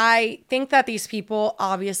said, I think that these people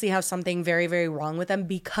obviously have something very, very wrong with them,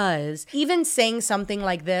 because even saying something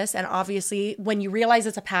like this, and obviously when you realize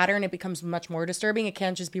it's a pattern, it becomes much more disturbing. It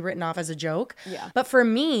can't just be written off as a joke. Yeah. But for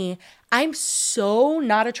me, I'm so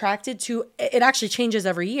not attracted to, it actually changes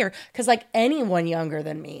every year, because like anyone younger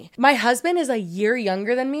than me. My husband is a year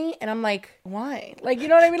younger than me, and I'm like, why? Like, you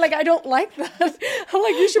know what I mean? Like, I don't like that. I'm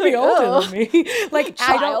like, you should be older than me. Like,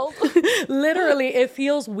 Child. I don't, literally, it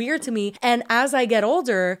feels weird to me. And as I get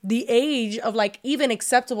older, the age of like even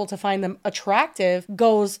acceptable to find them attractive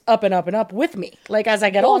goes up and up and up with me. Like as I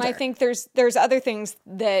get older. And I think there's other things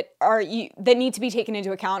that that need to be taken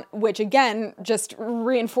into account, which again, just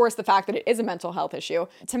reinforce the fact that it is a mental health issue.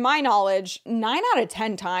 To my knowledge, 9 out of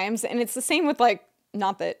 10 times, and it's the same with like,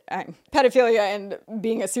 not that pedophilia and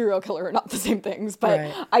being a serial killer are not the same things, but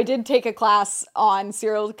I did take a class on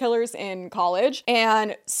serial killers in college,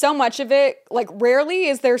 and so much of it, like rarely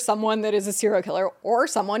is there someone that is a serial killer, or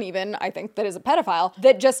someone even, I think, that is a pedophile,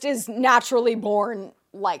 that just is naturally born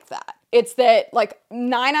like that. It's that like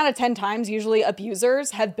 9 out of 10 times, usually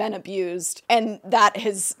abusers have been abused, and that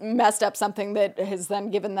has messed up something that has then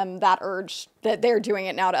given them that urge that they're doing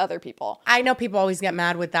it now to other people. I know people always get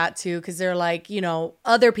mad with that too, because they're like, you know,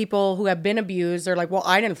 other people who have been abused are like, well,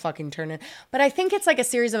 I didn't fucking turn it. But I think it's like a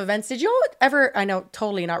series of events. Did you ever, I know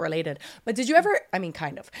totally not related, but did you ever, I mean,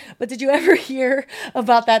 kind of, but did you ever hear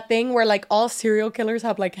about that thing where like all serial killers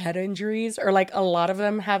have like head injuries, or like a lot of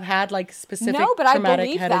them have had like specific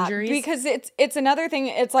traumatic head injuries? Because it's another thing.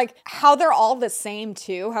 It's like how they're all the same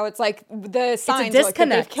too. How it's like the signs like that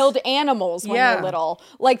they've killed animals when they're little.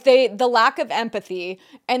 Like the lack of empathy.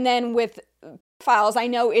 And then with files, I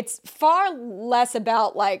know it's far less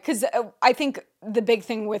about like, because I think the big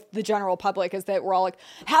thing with the general public is that we're all like,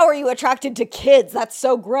 how are you attracted to kids? That's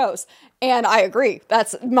so gross. And I agree.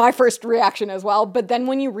 That's my first reaction as well. But then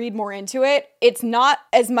when you read more into it, it's not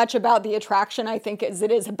as much about the attraction, I think, as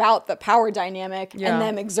it is about the power dynamic and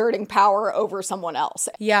them exerting power over someone else.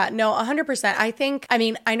 Yeah, no, 100%. I think, I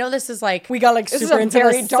mean, I know this is like, we got like this super is a into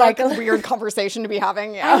very the dark, weird conversation to be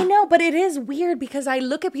having. Yeah. I know, but it is weird because I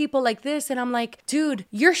look at people like this and I'm like, dude,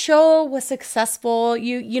 your show was successful.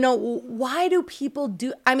 You know, why do people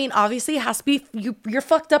do? I mean, obviously it has to be, you're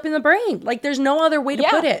fucked up in the brain. Like there's no other way to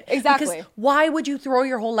put it. Exactly. Because why would you throw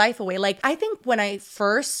your whole life away? Like I think when I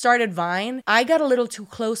first started Vine, I got a little too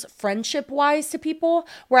close friendship wise to people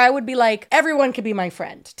where I would be like, everyone could be my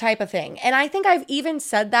friend type of thing. And I think I've even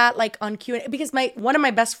said that like on Q&A because one of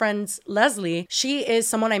my best friends, Leslie, she is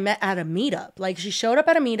someone I met at a meetup. Like she showed up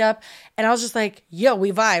at a meetup and I was just like, yo,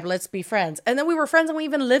 we vibe, let's be friends. And then we were friends and we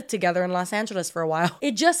even lived together in Los Angeles for a while.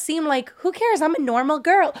 It just seemed like, who cares? I'm a normal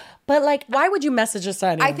girl. But like, why would you message us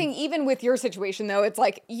anyone? I think even with your situation though, it's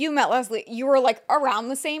like you met Leslie, you were like around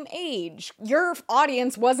the same age. Your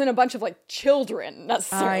audience wasn't a bunch of like children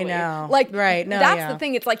necessarily. I know. Like, right. No, that's the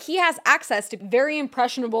thing. It's like he has access to very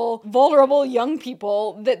impressionable, vulnerable young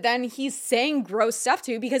people that then he's saying gross stuff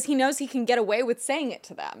to because he knows he can get away with saying it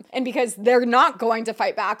to them. And because they're not going to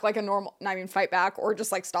fight back like a normal, not even fight back or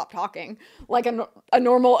just like stop talking like a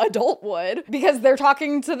normal adult would because they're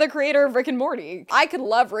talking to the creator of Rick and Morty. I could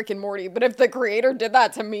love Rick and Morty, but if the creator did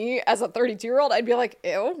that to me as a 32-year-old, I'd be like,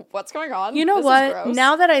 ew, what's going on? You know This what? is gross.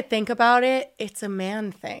 Now that I think about it, it's a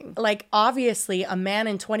man thing. Like, obviously, a man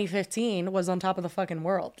in 2015 was on top of the fucking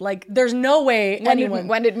world. Like, there's no way anyone...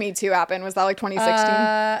 When did Me Too happen? Was that like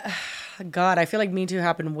 2016? God, I feel like Me Too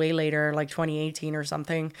happened way later, like 2018 or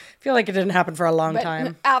something. I feel like it didn't happen for a long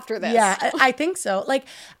time. After this. Yeah, I think so. Like,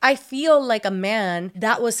 I feel like a man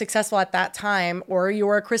that was successful at that time, or you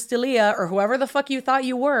were a Chris D'Elia, or whoever the fuck you thought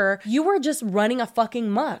you were just running a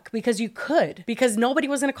fucking muck because you could, because nobody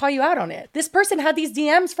was going to call you out on it. This person had these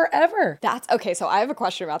DMs forever. That's okay. So I have a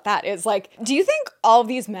question about that. Is like, do you think all of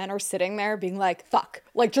these men are sitting there being like, fuck,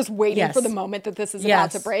 like just waiting Yes. for the moment that this is Yes.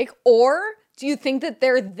 about to break? Or do you think that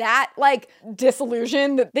they're that like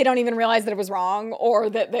disillusioned that they don't even realize that it was wrong or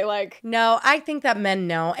that they like... No, I think that men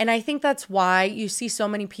know. And I think that's why you see so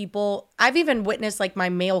many people. I've even witnessed like my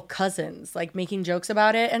male cousins like making jokes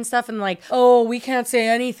about it and stuff. And like, oh, we can't say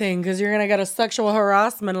anything because you're going to get a sexual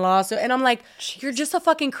harassment lawsuit. And I'm like, you're just a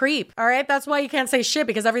fucking creep. All right. That's why you can't say shit,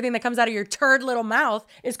 because everything that comes out of your turd little mouth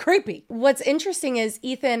is creepy. What's interesting is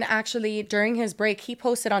Ethan actually, during his break, he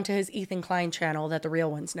posted onto his Ethan Klein channel that the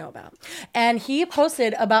real ones know about. And he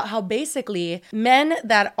posted about how basically men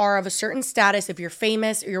that are of a certain status, if you're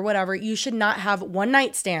famous or you're whatever, you should not have one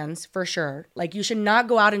night stands for sure. Like you should not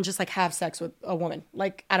go out and just like have sex with a woman,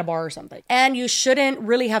 like at a bar or something. And you shouldn't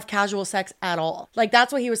really have casual sex at all. Like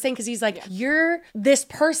that's what he was saying. Cause he's like, you're this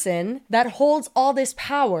person that holds all this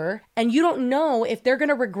power and you don't know if they're going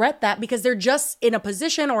to regret that because they're just in a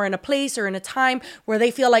position or in a place or in a time where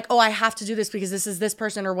they feel like, oh, I have to do this because this is this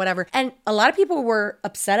person or whatever. And a lot of people were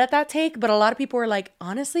upset at that take, but a lot of people were like,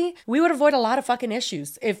 honestly, we would avoid a lot of fucking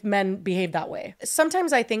issues if men behaved that way.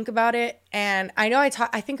 Sometimes I think about it, and I know I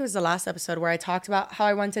think it was the last episode where I talked about how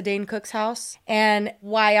I went to Dane Cook's house, and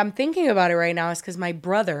why I'm thinking about it right now is because my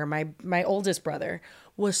brother, my oldest brother,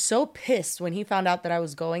 was so pissed when he found out that I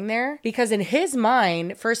was going there, because in his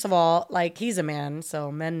mind, first of all, like he's a man,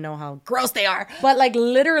 so men know how gross they are, but like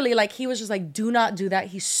literally like he was just like, do not do that.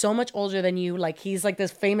 He's so much older than you. Like he's like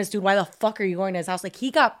this famous dude. Why the fuck are you going to his house? Like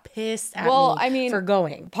he got pissed at me for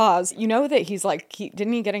going. Pause. You know that he's like,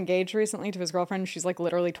 didn't he get engaged recently to his girlfriend? She's like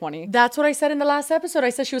literally 20. That's what I said in the last episode.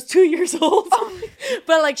 I said she was 2 years old,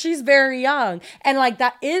 but like she's very young. And like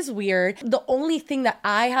that is weird. The only thing that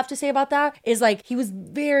I have to say about that is like he was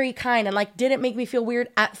very kind and like didn't make me feel weird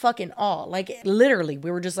at fucking all. Like literally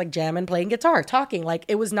we were just like jamming, playing guitar, talking. Like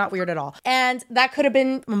it was not weird at all. And that could have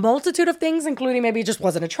been a multitude of things, including maybe he just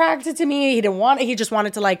wasn't attracted to me. He just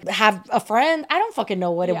wanted to like have a friend. I don't fucking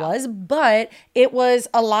know what it was, but it was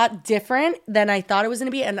a lot different than I thought it was going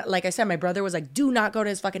to be. And like I said, my brother was like, do not go to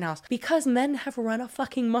his fucking house, because men have run a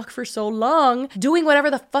fucking muck for so long, doing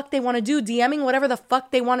whatever the fuck they want to do, DMing whatever the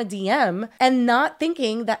fuck they want to DM, and not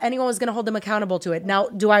thinking that anyone was going to hold them accountable to it. Now,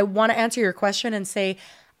 do I want to answer your question and say,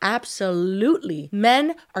 absolutely.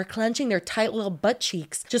 Men are clenching their tight little butt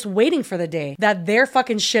cheeks, just waiting for the day that their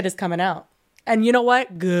fucking shit is coming out. And you know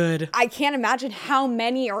what? Good. I can't imagine how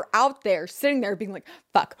many are out there sitting there being like,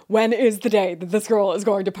 fuck, when is the day that this girl is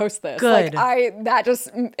going to post this? Good. Like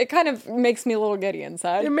it kind of makes me a little giddy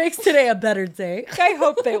inside. It makes today a better day. I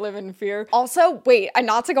hope they live in fear. Also, wait,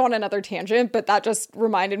 not to go on another tangent, but that just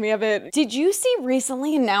reminded me of it. Did you see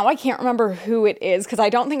recently, and now I can't remember who it is, because I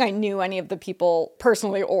don't think I knew any of the people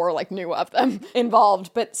personally or like knew of them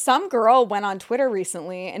involved, but some girl went on Twitter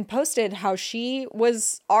recently and posted how she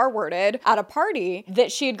was R-worded at a party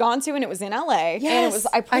that she had gone to, and it was in LA. Yes, and it was,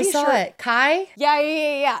 I saw it. Kai? Yeah.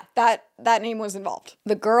 That name was involved.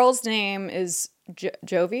 The girl's name is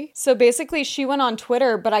Jovi. So basically she went on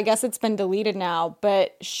Twitter, but I guess it's been deleted now,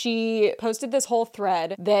 but she posted this whole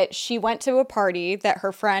thread that she went to a party that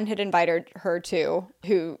her friend had invited her to,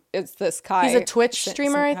 who it's this Kai. He's a Twitch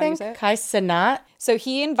streamer, I how do you think. say it? Kai Cenat. So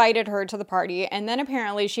he invited her to the party, and then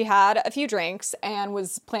apparently she had a few drinks and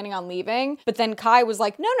was planning on leaving. But then Kai was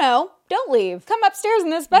like, no, don't leave. Come upstairs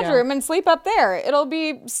in this bedroom and sleep up there. It'll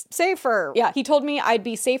be safer. Yeah, he told me I'd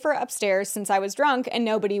be safer upstairs since I was drunk and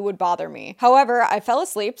nobody would bother me. However, I fell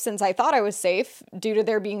asleep since I thought I was safe due to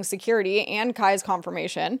there being security and Kai's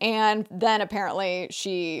confirmation. And then apparently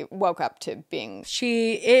she woke up to being...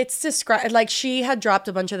 It's described, like she had dropped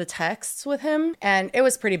a bunch of the texts with him and it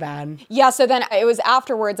was pretty bad. Yeah, so then it was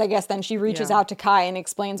afterwards, I guess, then she reaches out to Kai and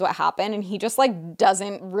explains what happened, and he just like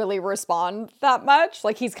doesn't really respond that much.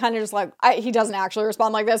 Like he's kind of just like, he doesn't actually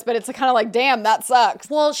respond like this, but it's kind of like, damn, that sucks.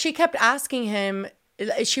 Well, she kept asking him,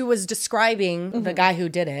 she was describing the guy who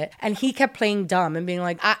did it, and he kept playing dumb and being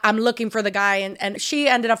like, I'm looking for the guy, and she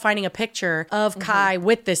ended up finding a picture of Kai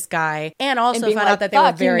with this guy, and also found out that they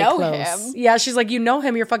were very close. Yeah, she's like, you know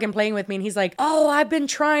him, you're fucking playing with me, and he's like, oh, I've been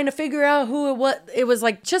trying to figure out it was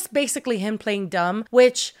like just basically him playing dumb,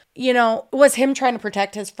 which, you know, was him trying to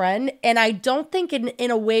protect his friend. And I don't think in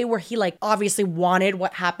a way where he like obviously wanted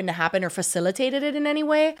what happened to happen or facilitated it in any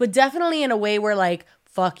way, but definitely in a way where like,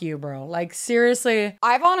 fuck you, bro. Like, seriously.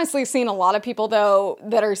 I've honestly seen a lot of people, though,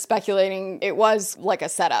 that are speculating it was like a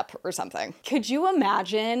setup or something. Could you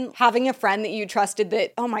imagine having a friend that you trusted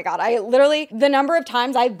that, oh my God, the number of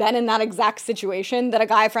times I've been in that exact situation that a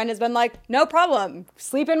guy friend has been like, no problem,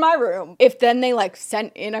 sleep in my room. If then they like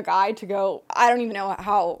sent in a guy to go, I don't even know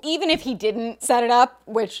how, even if he didn't set it up,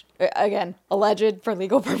 which again, alleged for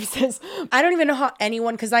legal purposes. I don't even know how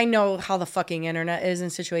anyone, because I know how the fucking internet is in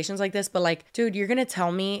situations like this, but like, dude, you're gonna tell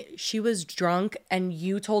me she was drunk and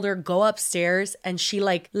you told her go upstairs and she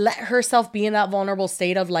like let herself be in that vulnerable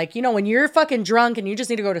state of like, you know, when you're fucking drunk and you just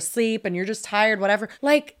need to go to sleep and you're just tired, whatever.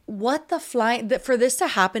 Like, what the flying, that for this to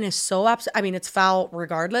happen is so I mean, it's foul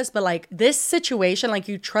regardless, but like this situation, like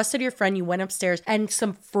you trusted your friend, you went upstairs and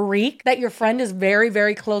some freak that your friend is very,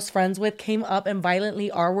 very close friends with came up and violently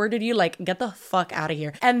R-worded you, like, get the fuck out of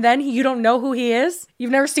here. And then you don't know who he is?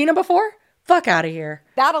 You've never seen him before? Fuck out of here.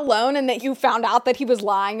 That alone, and that you found out that he was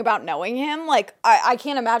lying about knowing him, like, I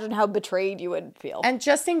can't imagine how betrayed you would feel. And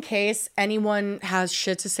just in case anyone has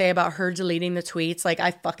shit to say about her deleting the tweets, like,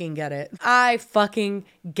 I fucking get it. I fucking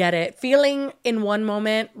get it. Feeling in one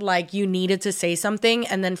moment like you needed to say something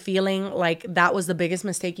and then feeling like that was the biggest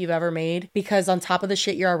mistake you've ever made because on top of the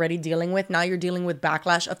shit you're already dealing with, now you're dealing with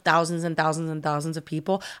backlash of thousands and thousands and thousands of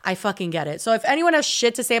people. I fucking get it. So if anyone has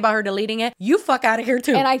shit to say about her deleting it, you fuck out of here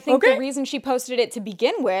too. And I think the reason she posted it to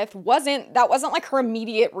begin with wasn't like her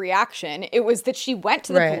immediate reaction. It was that she went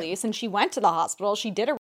to the police and she went to the hospital. She did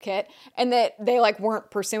a kit and that they like weren't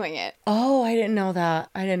pursuing it. Oh, I didn't know that.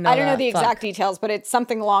 I don't know the exact details, but it's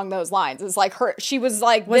something along those lines. It's like she was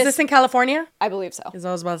like, was this in California? I believe so. As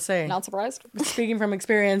I was about to say. Not surprised. Speaking from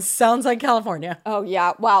experience, sounds like California. Oh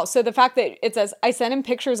yeah. Wow. So the fact that it says, I sent him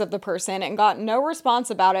pictures of the person and got no response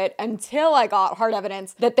about it until I got hard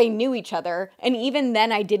evidence that they knew each other. And even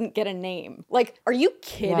then I didn't get a name. Like, are you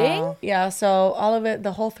kidding? Wow. Yeah. So all of it,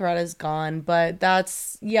 the whole thread is gone, but that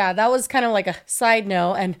was kind of like a side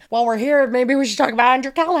note. And while we're here, maybe we should talk about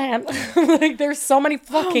Andrew Callahan. Like, there's so many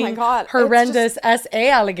fucking horrendous SA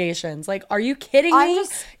allegations. Like, are you kidding me?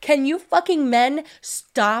 Can you fucking men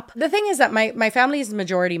stop? The thing is that my family is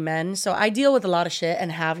majority men, so I deal with a lot of shit and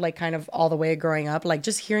have like kind of all the way growing up, like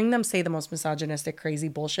just hearing them say the most misogynistic, crazy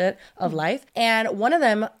bullshit of life. And one of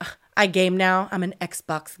them, I game now. I'm an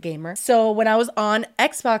Xbox gamer. So when I was on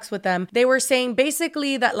Xbox with them, they were saying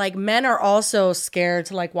basically that like men are also scared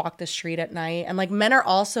to like walk the street at night. And like men are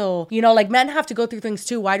also, you know, like men have to go through things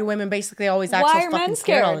too. Why do women basically always act so fucking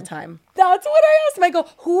scared all the time? That's what I asked him. I go,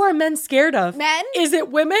 who are men scared of? Men? Is it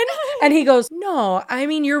women? And he goes, no, I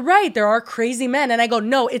mean, you're right. There are crazy men. And I go,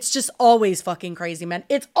 no, it's just always fucking crazy men.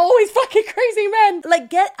 It's always fucking crazy men. Like,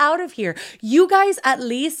 get out of here. You guys, at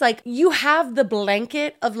least, like, you have the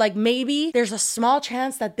blanket of like, maybe there's a small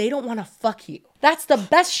chance that they don't want to fuck you. That's the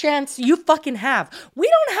best chance you fucking have. We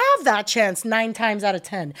don't have that chance 9 times out of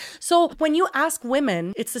 10. So when you ask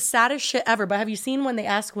women, it's the saddest shit ever. But have you seen when they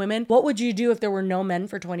ask women, what would you do if there were no men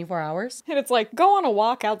for 24 hours? And it's like, go on a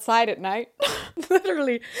walk outside at night.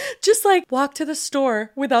 Literally. Just like walk to the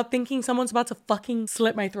store without thinking someone's about to fucking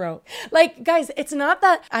slit my throat. Like, guys, it's not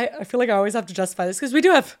that I feel like I always have to justify this because we do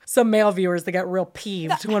have some male viewers that get real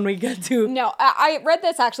peeved when we get to. No, I read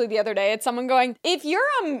this actually the other day. It's someone going, if you're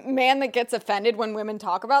a man that gets offended offended when women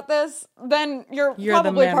talk about this, then you're the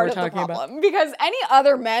probably man part we're of the talking about. problem. Because any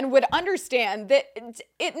other men would understand that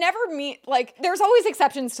it never there's always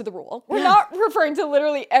exceptions to the rule. We're not referring to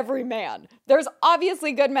literally every man. There's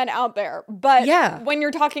obviously good men out there, but when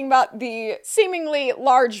you're talking about the seemingly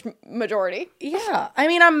large majority. Yeah. I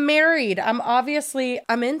mean, I'm married. I'm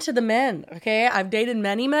into the men, okay? I've dated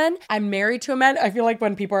many men. I'm married to a man. I feel like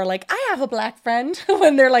when people are like, I have a black friend,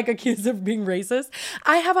 when they're like accused of being racist,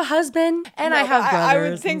 I have a husband and I have brothers. I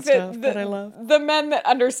would think that I love. The men that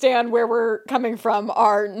understand where we're coming from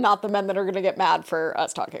are not the men that are going to get mad for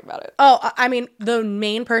us talking about it. Oh, I mean, the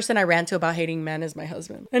main person I ran to about hating men is my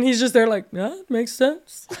husband. And he's just there like, yeah, it makes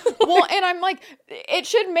sense. Well, and I'm like, it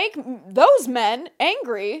should make those men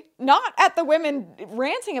angry, not at the women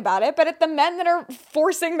ranting about it, but at the men that are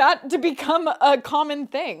forcing that to become a common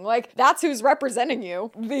thing. Like, that's who's representing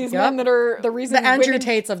you. These men that are the reason the Andrew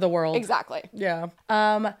Tates of the world. Exactly. Yeah.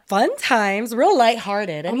 Fun times, real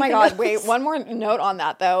lighthearted. Oh my God, wait, one more note on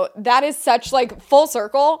that though. That is such like full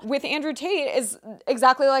circle with Andrew Tate is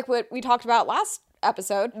exactly like what we talked about last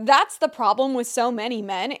episode. That's the problem with so many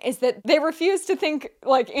men, is that they refuse to think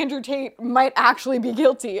like Andrew Tate might actually be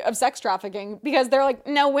guilty of sex trafficking because they're like,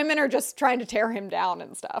 no, women are just trying to tear him down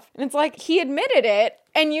and stuff. And it's like, he admitted it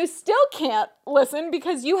and you still can't listen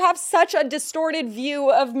because you have such a distorted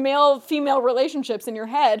view of male-female relationships in your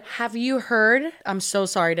head. Have you heard? I'm so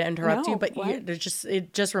sorry to interrupt you, but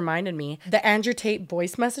it just reminded me. The Andrew Tate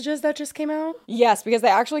voice messages that just came out? Yes, because they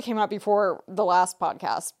actually came out before the last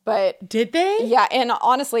podcast. But did they? Yeah, and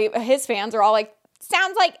honestly, his fans are all like,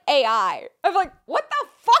 sounds like AI. I'm like, what the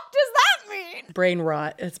fuck does that mean? Brain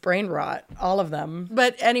rot. It's brain rot. All of them.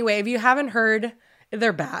 But anyway, if you haven't heard,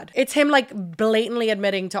 they're bad. It's him like blatantly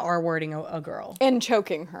admitting to R-wording a girl. And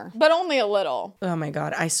choking her. But only a little. Oh my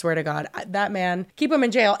God. I swear to God. That man, keep him in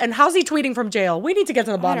jail. And how's he tweeting from jail? We need to get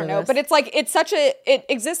to the bottom of this. I don't know. But it's like, it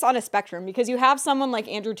exists on a spectrum because you have someone like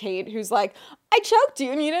Andrew Tate who's like, I choked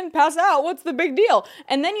you and you didn't pass out. What's the big deal?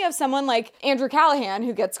 And then you have someone like Andrew Callahan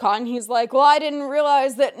who gets caught and he's like, well, I didn't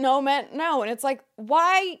realize that no meant no. And it's like,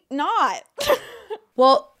 why not?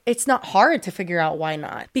 Well, it's not hard to figure out why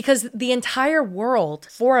not. Because the entire world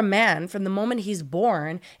for a man from the moment he's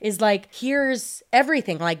born is like, here's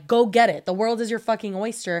everything. Like, go get it. The world is your fucking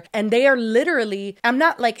oyster. And they are literally, I'm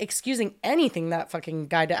not like excusing anything that fucking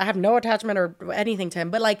guy did. I have no attachment or anything to him.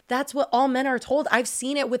 But like, that's what all men are told. I've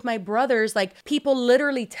seen it with my brothers. Like, people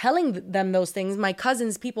literally telling them those things. My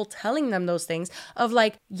cousins, people telling them those things of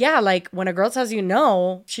like, yeah, like when a girl tells you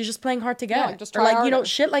no, she's just playing hard to get. Yeah, just try or like, harder. you know,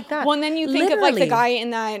 shit like that. Well, and then you think of like the guy in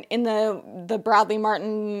the Bradley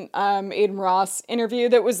Martin, Aiden Ross interview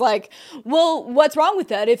that was like, well, what's wrong with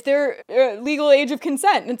that if they're legal age of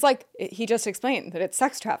consent? And it's like, he just explained that it's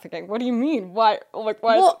sex trafficking. What do you mean? Why? Like,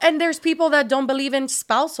 why? Well, and there's people that don't believe in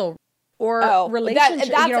spousal or relationship.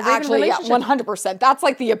 That's you know, actually, yeah, 100%. That's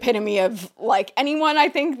like the epitome of like anyone I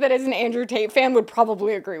think that is an Andrew Tate fan would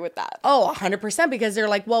probably agree with that. Oh, 100%, because they're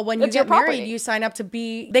like, well, when you get married, you sign up to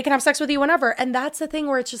they can have sex with you whenever. And that's the thing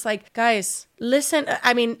where it's just like, guys, listen.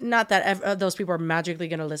 I mean, not that those people are magically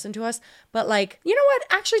going to listen to us, but like, you know what?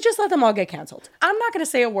 Actually, just let them all get canceled. I'm not going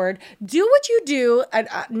to say a word. Do what you do.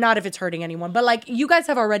 Not if it's hurting anyone, but like, you guys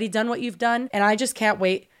have already done what you've done. And I just can't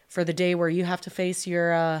wait for the day where you have to face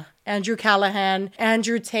your Andrew Callahan,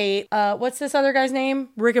 Andrew Tate, what's this other guy's name?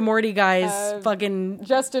 Rick and Morty guy's fucking...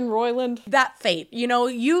 Justin Roiland. That fate. You know,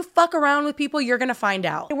 you fuck around with people, you're gonna find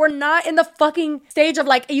out. We're not in the fucking stage of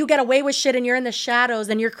like, you get away with shit and you're in the shadows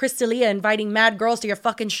and you're Crystalia inviting mad girls to your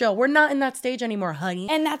fucking show. We're not in that stage anymore, honey.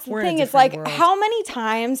 And that's the thing. It's like, how many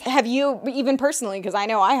times have you, even personally, because I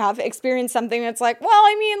know I have, experienced something that's like, well,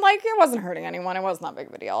 I mean, like, it wasn't hurting anyone. It wasn't that big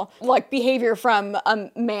of a deal. Like, behavior from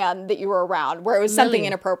a man that you were around where it was something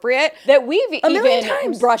inappropriate that we've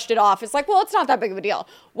even brushed it off. It's like, well, it's not that big of a deal.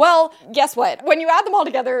 Well, guess what? When you add them all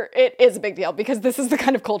together, it is a big deal because this is the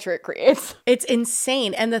kind of culture it creates. It's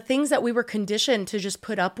insane. And the things that we were conditioned to just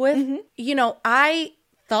put up with, you know, I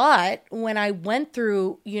thought when I went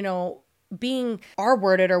through, you know, being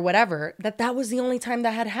R-worded or whatever, that was the only time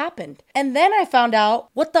that had happened. And then I found out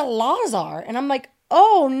what the laws are. And I'm like,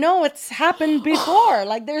 oh no, it's happened before.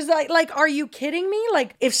 Like, there's like, are you kidding me?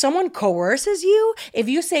 Like, if someone coerces you, if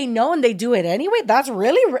you say no and they do it anyway, that's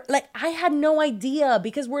really, like, I had no idea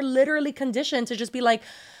because we're literally conditioned to just be like,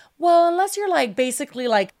 Well, unless you're like basically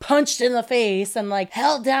like punched in the face and like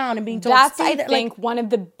held down and being told That's, stay I there. think, one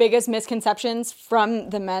of the biggest misconceptions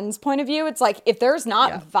from the men's point of view. It's like, if there's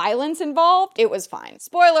not violence involved, it was fine.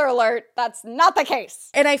 Spoiler alert, that's not the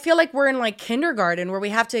case. And I feel like we're in like kindergarten where we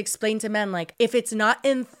have to explain to men, like, if it's not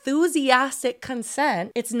enthusiastic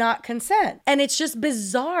consent, it's not consent. And it's just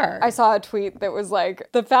bizarre. I saw a tweet that was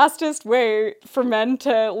like, the fastest way for men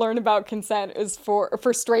to learn about consent is for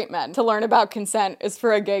straight men to learn about consent is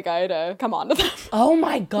for a gay guy to come on to them. Oh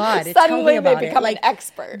my God. Suddenly tell me they become like, an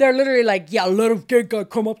expert. They're literally like, yeah, let a gay guy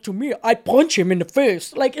come up to me. I punch him in the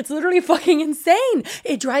face. Like, it's literally fucking insane.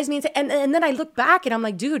 It drives me insane. And then I look back and I'm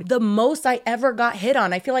like, dude, the most I ever got hit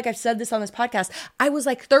on, I feel like I've said this on this podcast, I was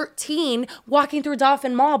like 13 walking through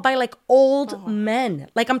Dolphin Mall by like old men.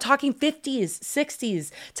 Like, I'm talking 50s,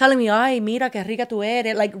 60s, telling me, ay, mira que rica tu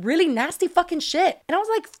eres. Like, really nasty fucking shit. And I was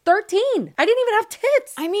like 13. I didn't even have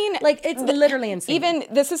tits. I mean, like, it's literally insane. Even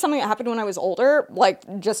this is something that happened when I was older,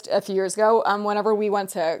 like just a few years ago, whenever we went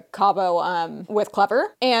to Cabo with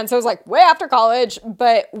Clever. And so it was like way after college,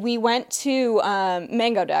 but we went to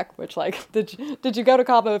Mango Deck, which like, did you go to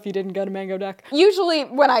Cabo if you didn't go to Mango Deck? Usually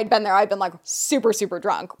when I'd been there, I'd been like super, super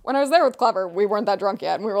drunk. When I was there with Clever, we weren't that drunk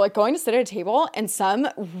yet. And we were like going to sit at a table and some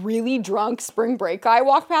really drunk spring break guy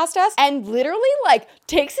walked past us and literally like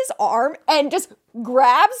takes his arm and just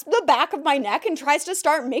grabs the back of my neck and tries to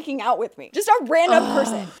start making out with me. Just a random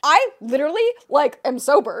person. I literally like am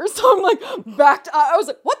sober. So I'm like backed up. I was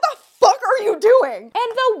like, what the fuck are you doing? And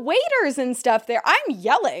the waiters and stuff there, I'm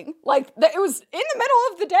yelling. Like it was in the middle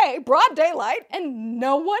of the day, broad daylight, and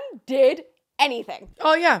no one did anything.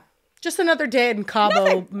 Oh yeah. Just another day in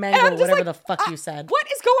Cabo, Mango, whatever like, the fuck you said. What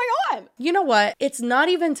is going on? You know what? It's not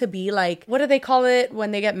even to be like, what do they call it when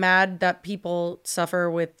they get mad that people suffer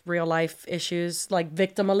with real life issues, like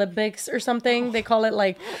victim Olympics or something? They call it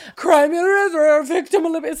like crime in river, victim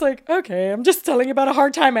Olympics. It's like, okay, I'm just telling you about a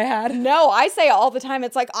hard time I had. No, I say all the time,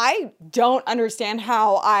 it's like, I don't understand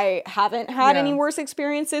how I haven't had any worse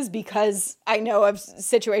experiences because I know of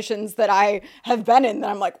situations that I have been in that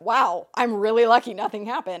I'm like, wow, I'm really lucky nothing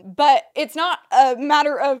happened. But it's not a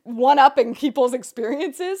matter of one-upping people's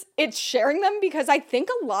experiences. It's sharing them because I think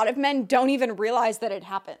a lot of men don't even realize that it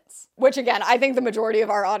happens. Which again, I think the majority of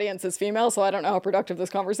our audience is female, so I don't know how productive this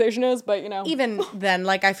conversation is, but you know. Even then,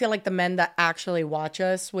 like, I feel like the men that actually watch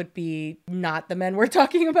us would be not the men we're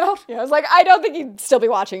talking about. Yeah, I was like, I don't think you'd still be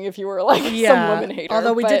watching if you were like some woman hater.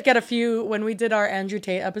 Although we did get a few, when we did our Andrew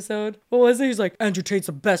Tate episode, what was it? He's like, Andrew Tate's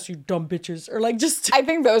the best, you dumb bitches. Or like just... I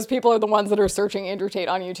think those people are the ones that are searching Andrew Tate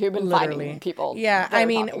on YouTube and finding people. Yeah, I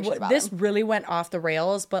mean, this really went off the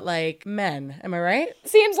rails, but like, men, am I right?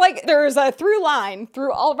 Seems like there's a through line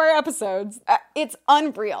through all of our episodes. It's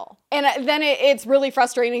unreal. And then it's really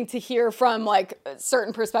frustrating to hear from like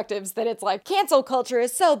certain perspectives that it's like cancel culture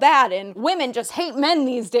is so bad and women just hate men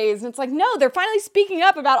these days. And it's like, no, they're finally speaking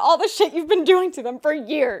up about all the shit you've been doing to them for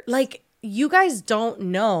years. Like, you guys don't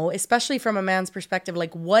know, especially from a man's perspective,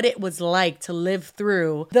 like what it was like to live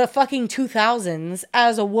through the fucking 2000s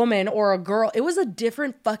as a woman or a girl. It was a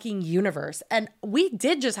different fucking universe. And we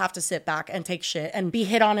did just have to sit back and take shit and be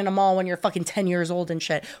hit on in a mall when you're fucking 10 years old and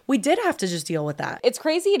shit. We did have to just deal with that. It's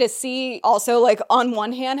crazy to see also like on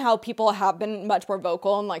one hand how people have been much more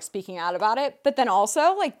vocal and like speaking out about it. But then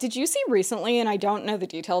also like, did you see recently, and I don't know the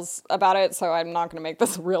details about it, so I'm not going to make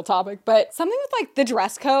this a real topic, but something with like the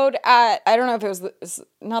dress code at, I don't know if it was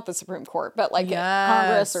not the Supreme Court, but like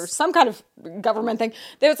Congress or some kind of government thing.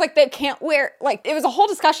 It was like they can't wear, like it was a whole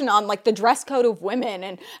discussion on like the dress code of women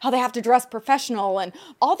and how they have to dress professional and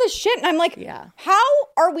all this shit. And I'm like, how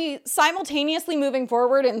are we simultaneously moving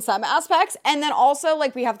forward in some aspects? And then also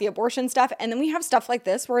like we have the abortion stuff. And then we have stuff like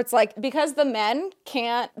this where it's like, because the men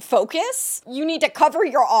can't focus, you need to cover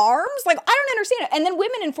your arms. Like, I don't understand it. And then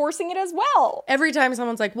women enforcing it as well. Every time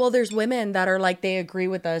someone's like, well, there's women that are like, they agree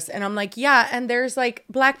with us. And I'm like, yeah. And there's like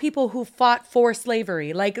black people who fought for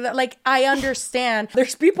slavery. Like I understand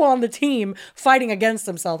there's people on the team fighting against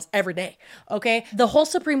themselves every day. Okay. The whole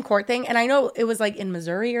Supreme Court thing. And I know it was like in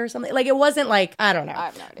Missouri or something. Like it wasn't like, I don't know. I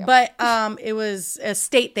have no idea. But it was a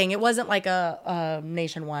state thing. It wasn't like a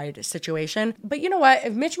nationwide situation. But you know what?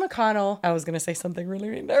 If Mitch McConnell, I was going to say something really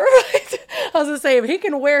mean there. Right? I was going to say, if he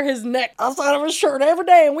can wear his neck outside of his shirt every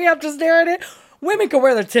day and we have to stare at it, women can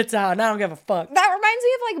wear their tits out and I don't give a fuck. That reminds reminds me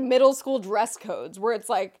of like middle school dress codes where it's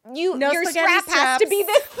like your spaghetti strap has to be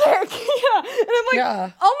this thick. Yeah. And I'm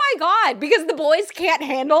like, oh my God, because the boys can't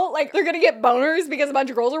handle, like they're going to get boners because a bunch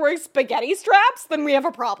of girls are wearing spaghetti straps, then we have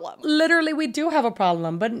a problem. Literally, we do have a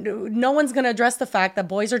problem, but no one's going to address the fact that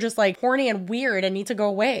boys are just like horny and weird and need to go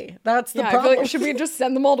away. That's the problem. I feel like, should we just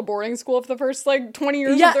send them all to boarding school for the first like 20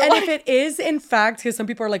 years yeah, of their and life? if it is in fact, because some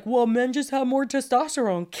people are like, well, men just have more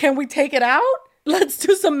testosterone. Can we take it out? Let's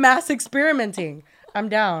do some mass experimenting. I'm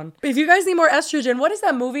down. If you guys need more estrogen, what is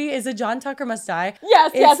that movie? Is it John Tucker Must Die?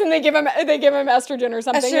 Yes, and they give him estrogen or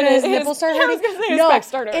something. And his nipples start hurting. I was going to say his back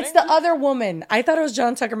start hurting. It's the other woman. I thought it was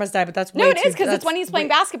John Tucker Must Die, but that's way No, it is, because it's when he's playing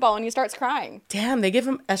basketball and he starts crying. Damn, they give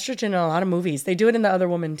him estrogen in a lot of movies. They do it in the other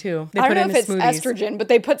woman too. They I put don't know if it's smoothies. estrogen, but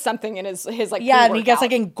they put something in his like yeah, and he gets pre-workout.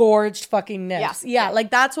 like engorged fucking nips. Yeah. Yeah, like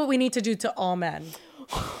that's what we need to do to all men.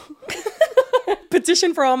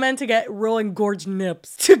 Petition for all men to get real engorged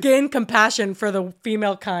nips to gain compassion for the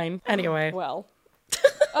female kind. Anyway. Well.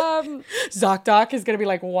 ZocDoc is going to be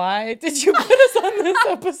like, why did you put us on this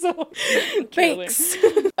episode? Thanks.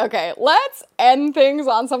 Okay, let's end things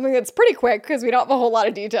on something that's pretty quick because we don't have a whole lot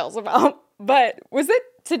of details about. But was it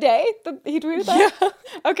today that he tweeted that?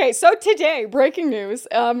 Yeah. Okay, so today, breaking news.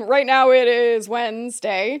 Right now it is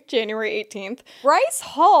Wednesday, January 18th. Bryce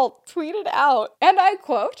Hall tweeted out, and I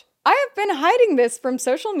quote, "I have been hiding this from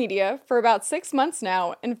social media for about 6 months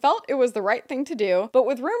now and felt it was the right thing to do, but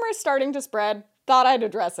with rumors starting to spread, thought I'd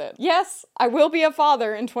address it. Yes, I will be a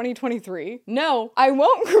father in 2023. No, I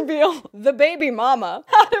won't reveal the baby mama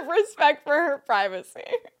out of respect for her privacy."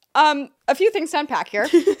 A few things to unpack here.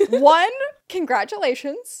 One,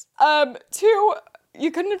 congratulations. Two,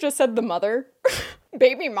 you couldn't have just said the mother.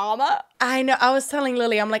 Baby mama. I know. I was telling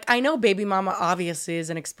Lily, I'm like, I know baby mama obviously is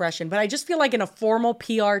an expression, but I just feel like in a formal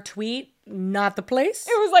PR tweet, not the place.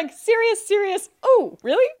 It was like, serious. Oh,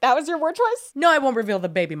 really? That was your word choice? No, I won't reveal the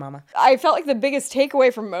baby mama. I felt like the biggest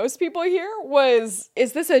takeaway from most people here was,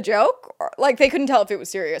 is this a joke? Or, like, they couldn't tell if it was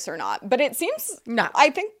serious or not. But it seems, no. I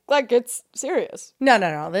think, like, it's serious.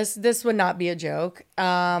 No. This would not be a joke.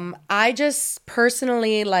 I just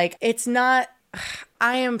personally, like, it's not...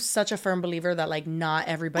 I am such a firm believer that like not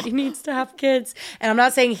everybody needs to have kids. And I'm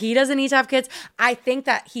not saying he doesn't need to have kids. I think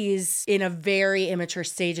that he's in a very immature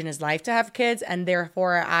stage in his life to have kids. And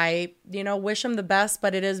therefore I, wish him the best,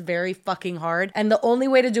 but it is very fucking hard. And the only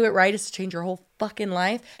way to do it right is to change your whole fucking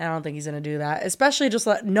life. And I don't think he's gonna do that. Especially just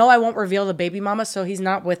no, I won't reveal the baby mama. So he's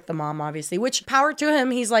not with the mom, obviously, which power to him.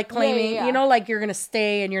 He's like claiming, like you're gonna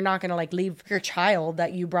stay and you're not gonna like leave your child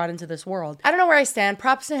that you brought into this world. I don't know where I stand.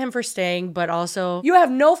 Props to him for staying, but also you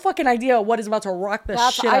have no fucking idea what is about to rock the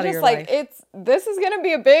shit out of your life. This is gonna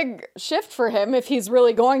be a big shift for him if he's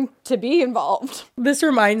really going to be involved. This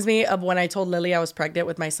reminds me of when I told Lily I was pregnant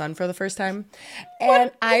with my son for the first time.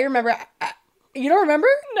 And I remember... You don't remember?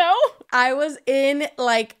 No. I was in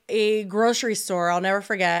like a grocery store. I'll never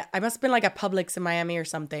forget. I must have been like at Publix in Miami or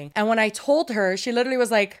something. And when I told her, she literally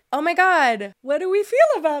was like, "Oh my God, what do we feel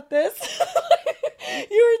about this?"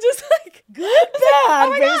 You were just like, good, bad. Oh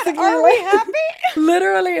my basically. God, are we happy?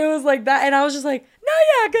 Literally, it was like that. And I was just like,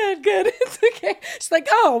 no, yeah, good. It's okay. She's like,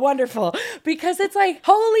 oh, wonderful. Because it's like,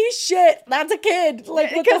 holy shit, that's a kid.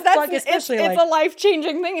 Like, what the fuck, especially it's a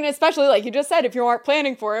life-changing thing. And especially, like you just said, if you aren't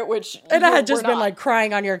planning for it, which and I had just been like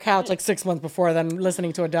crying on your couch like 6 months before then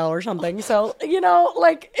listening to Adele or something. So,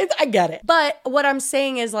 I get it. But what I'm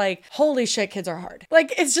saying is like, holy shit, kids are hard.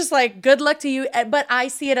 Like, it's just like, good luck to you. But I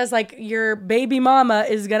see it as like your baby mama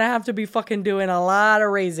is going to have to be fucking doing a lot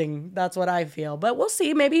of raising. That's what I feel. But we'll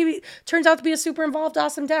see. Maybe he turns out to be a super involved,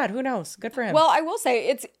 awesome dad. Who knows? Good for him. Well, I will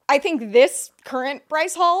say I think this current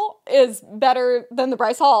Bryce Hall is better than the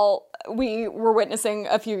Bryce Hall we were witnessing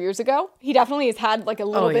a few years ago. He definitely has had like a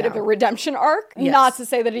little bit of a redemption arc. Yes. Not to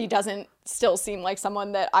say that he doesn't still seem like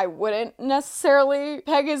someone that I wouldn't necessarily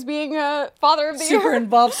peg as being a father of the year. Super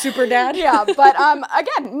involved, super dad. Yeah, but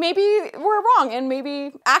again, maybe we're wrong, and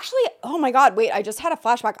maybe actually, oh my God, wait, I just had a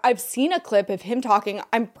flashback. I've seen a clip of him talking.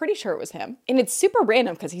 I'm pretty sure it was him, and it's super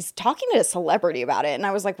random because he's talking to a celebrity about it, and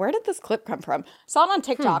I was like, where did this clip come from? Saw it on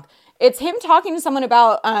TikTok. It's him talking to someone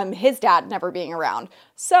about his dad never being around.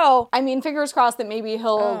 So, I mean, fingers crossed that maybe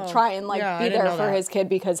he'll try and be there for his kid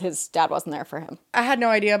because his dad wasn't there for him. I had no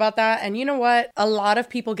idea about that. And you know what? A lot of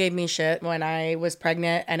people gave me shit when I was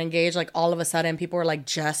pregnant and engaged. Like, all of a sudden, people were like,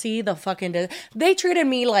 Jessie, the fucking... They treated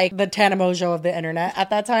me like the Tana Mojo of the internet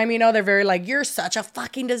at that time. They're very like, you're such a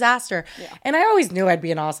fucking disaster. Yeah. And I always knew I'd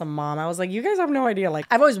be an awesome mom. I was like, you guys have no idea. Like,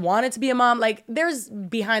 I've always wanted to be a mom. Like, there's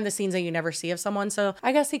behind the scenes that you never see of someone. So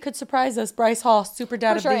I guess he could surprise us. Bryce Hall, super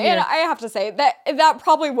dad of the year. And I have to say that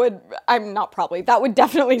that would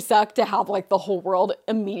definitely suck to have like the whole world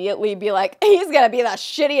immediately be like, he's gonna be the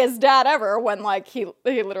shittiest dad ever when like he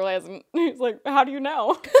literally hasn't, he's like, how do you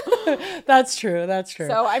know? That's true.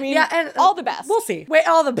 So I mean, yeah, and all the best. We'll see. Wait,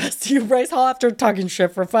 all the best to you, Bryce Hall, after talking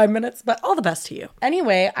shit for 5 minutes, but all the best to you.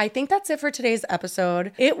 Anyway, I think that's it for today's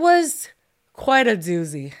episode. It was quite a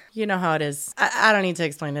doozy. You know how it is. I don't need to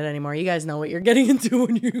explain it anymore. You guys know what you're getting into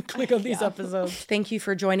when you click on these episodes. Thank you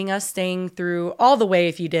for joining us, staying through all the way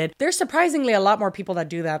if you did. There's surprisingly a lot more people that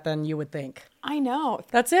do that than you would think. I know.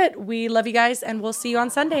 That's it. We love you guys, and we'll see you on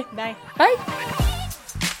Sunday. Bye. Bye.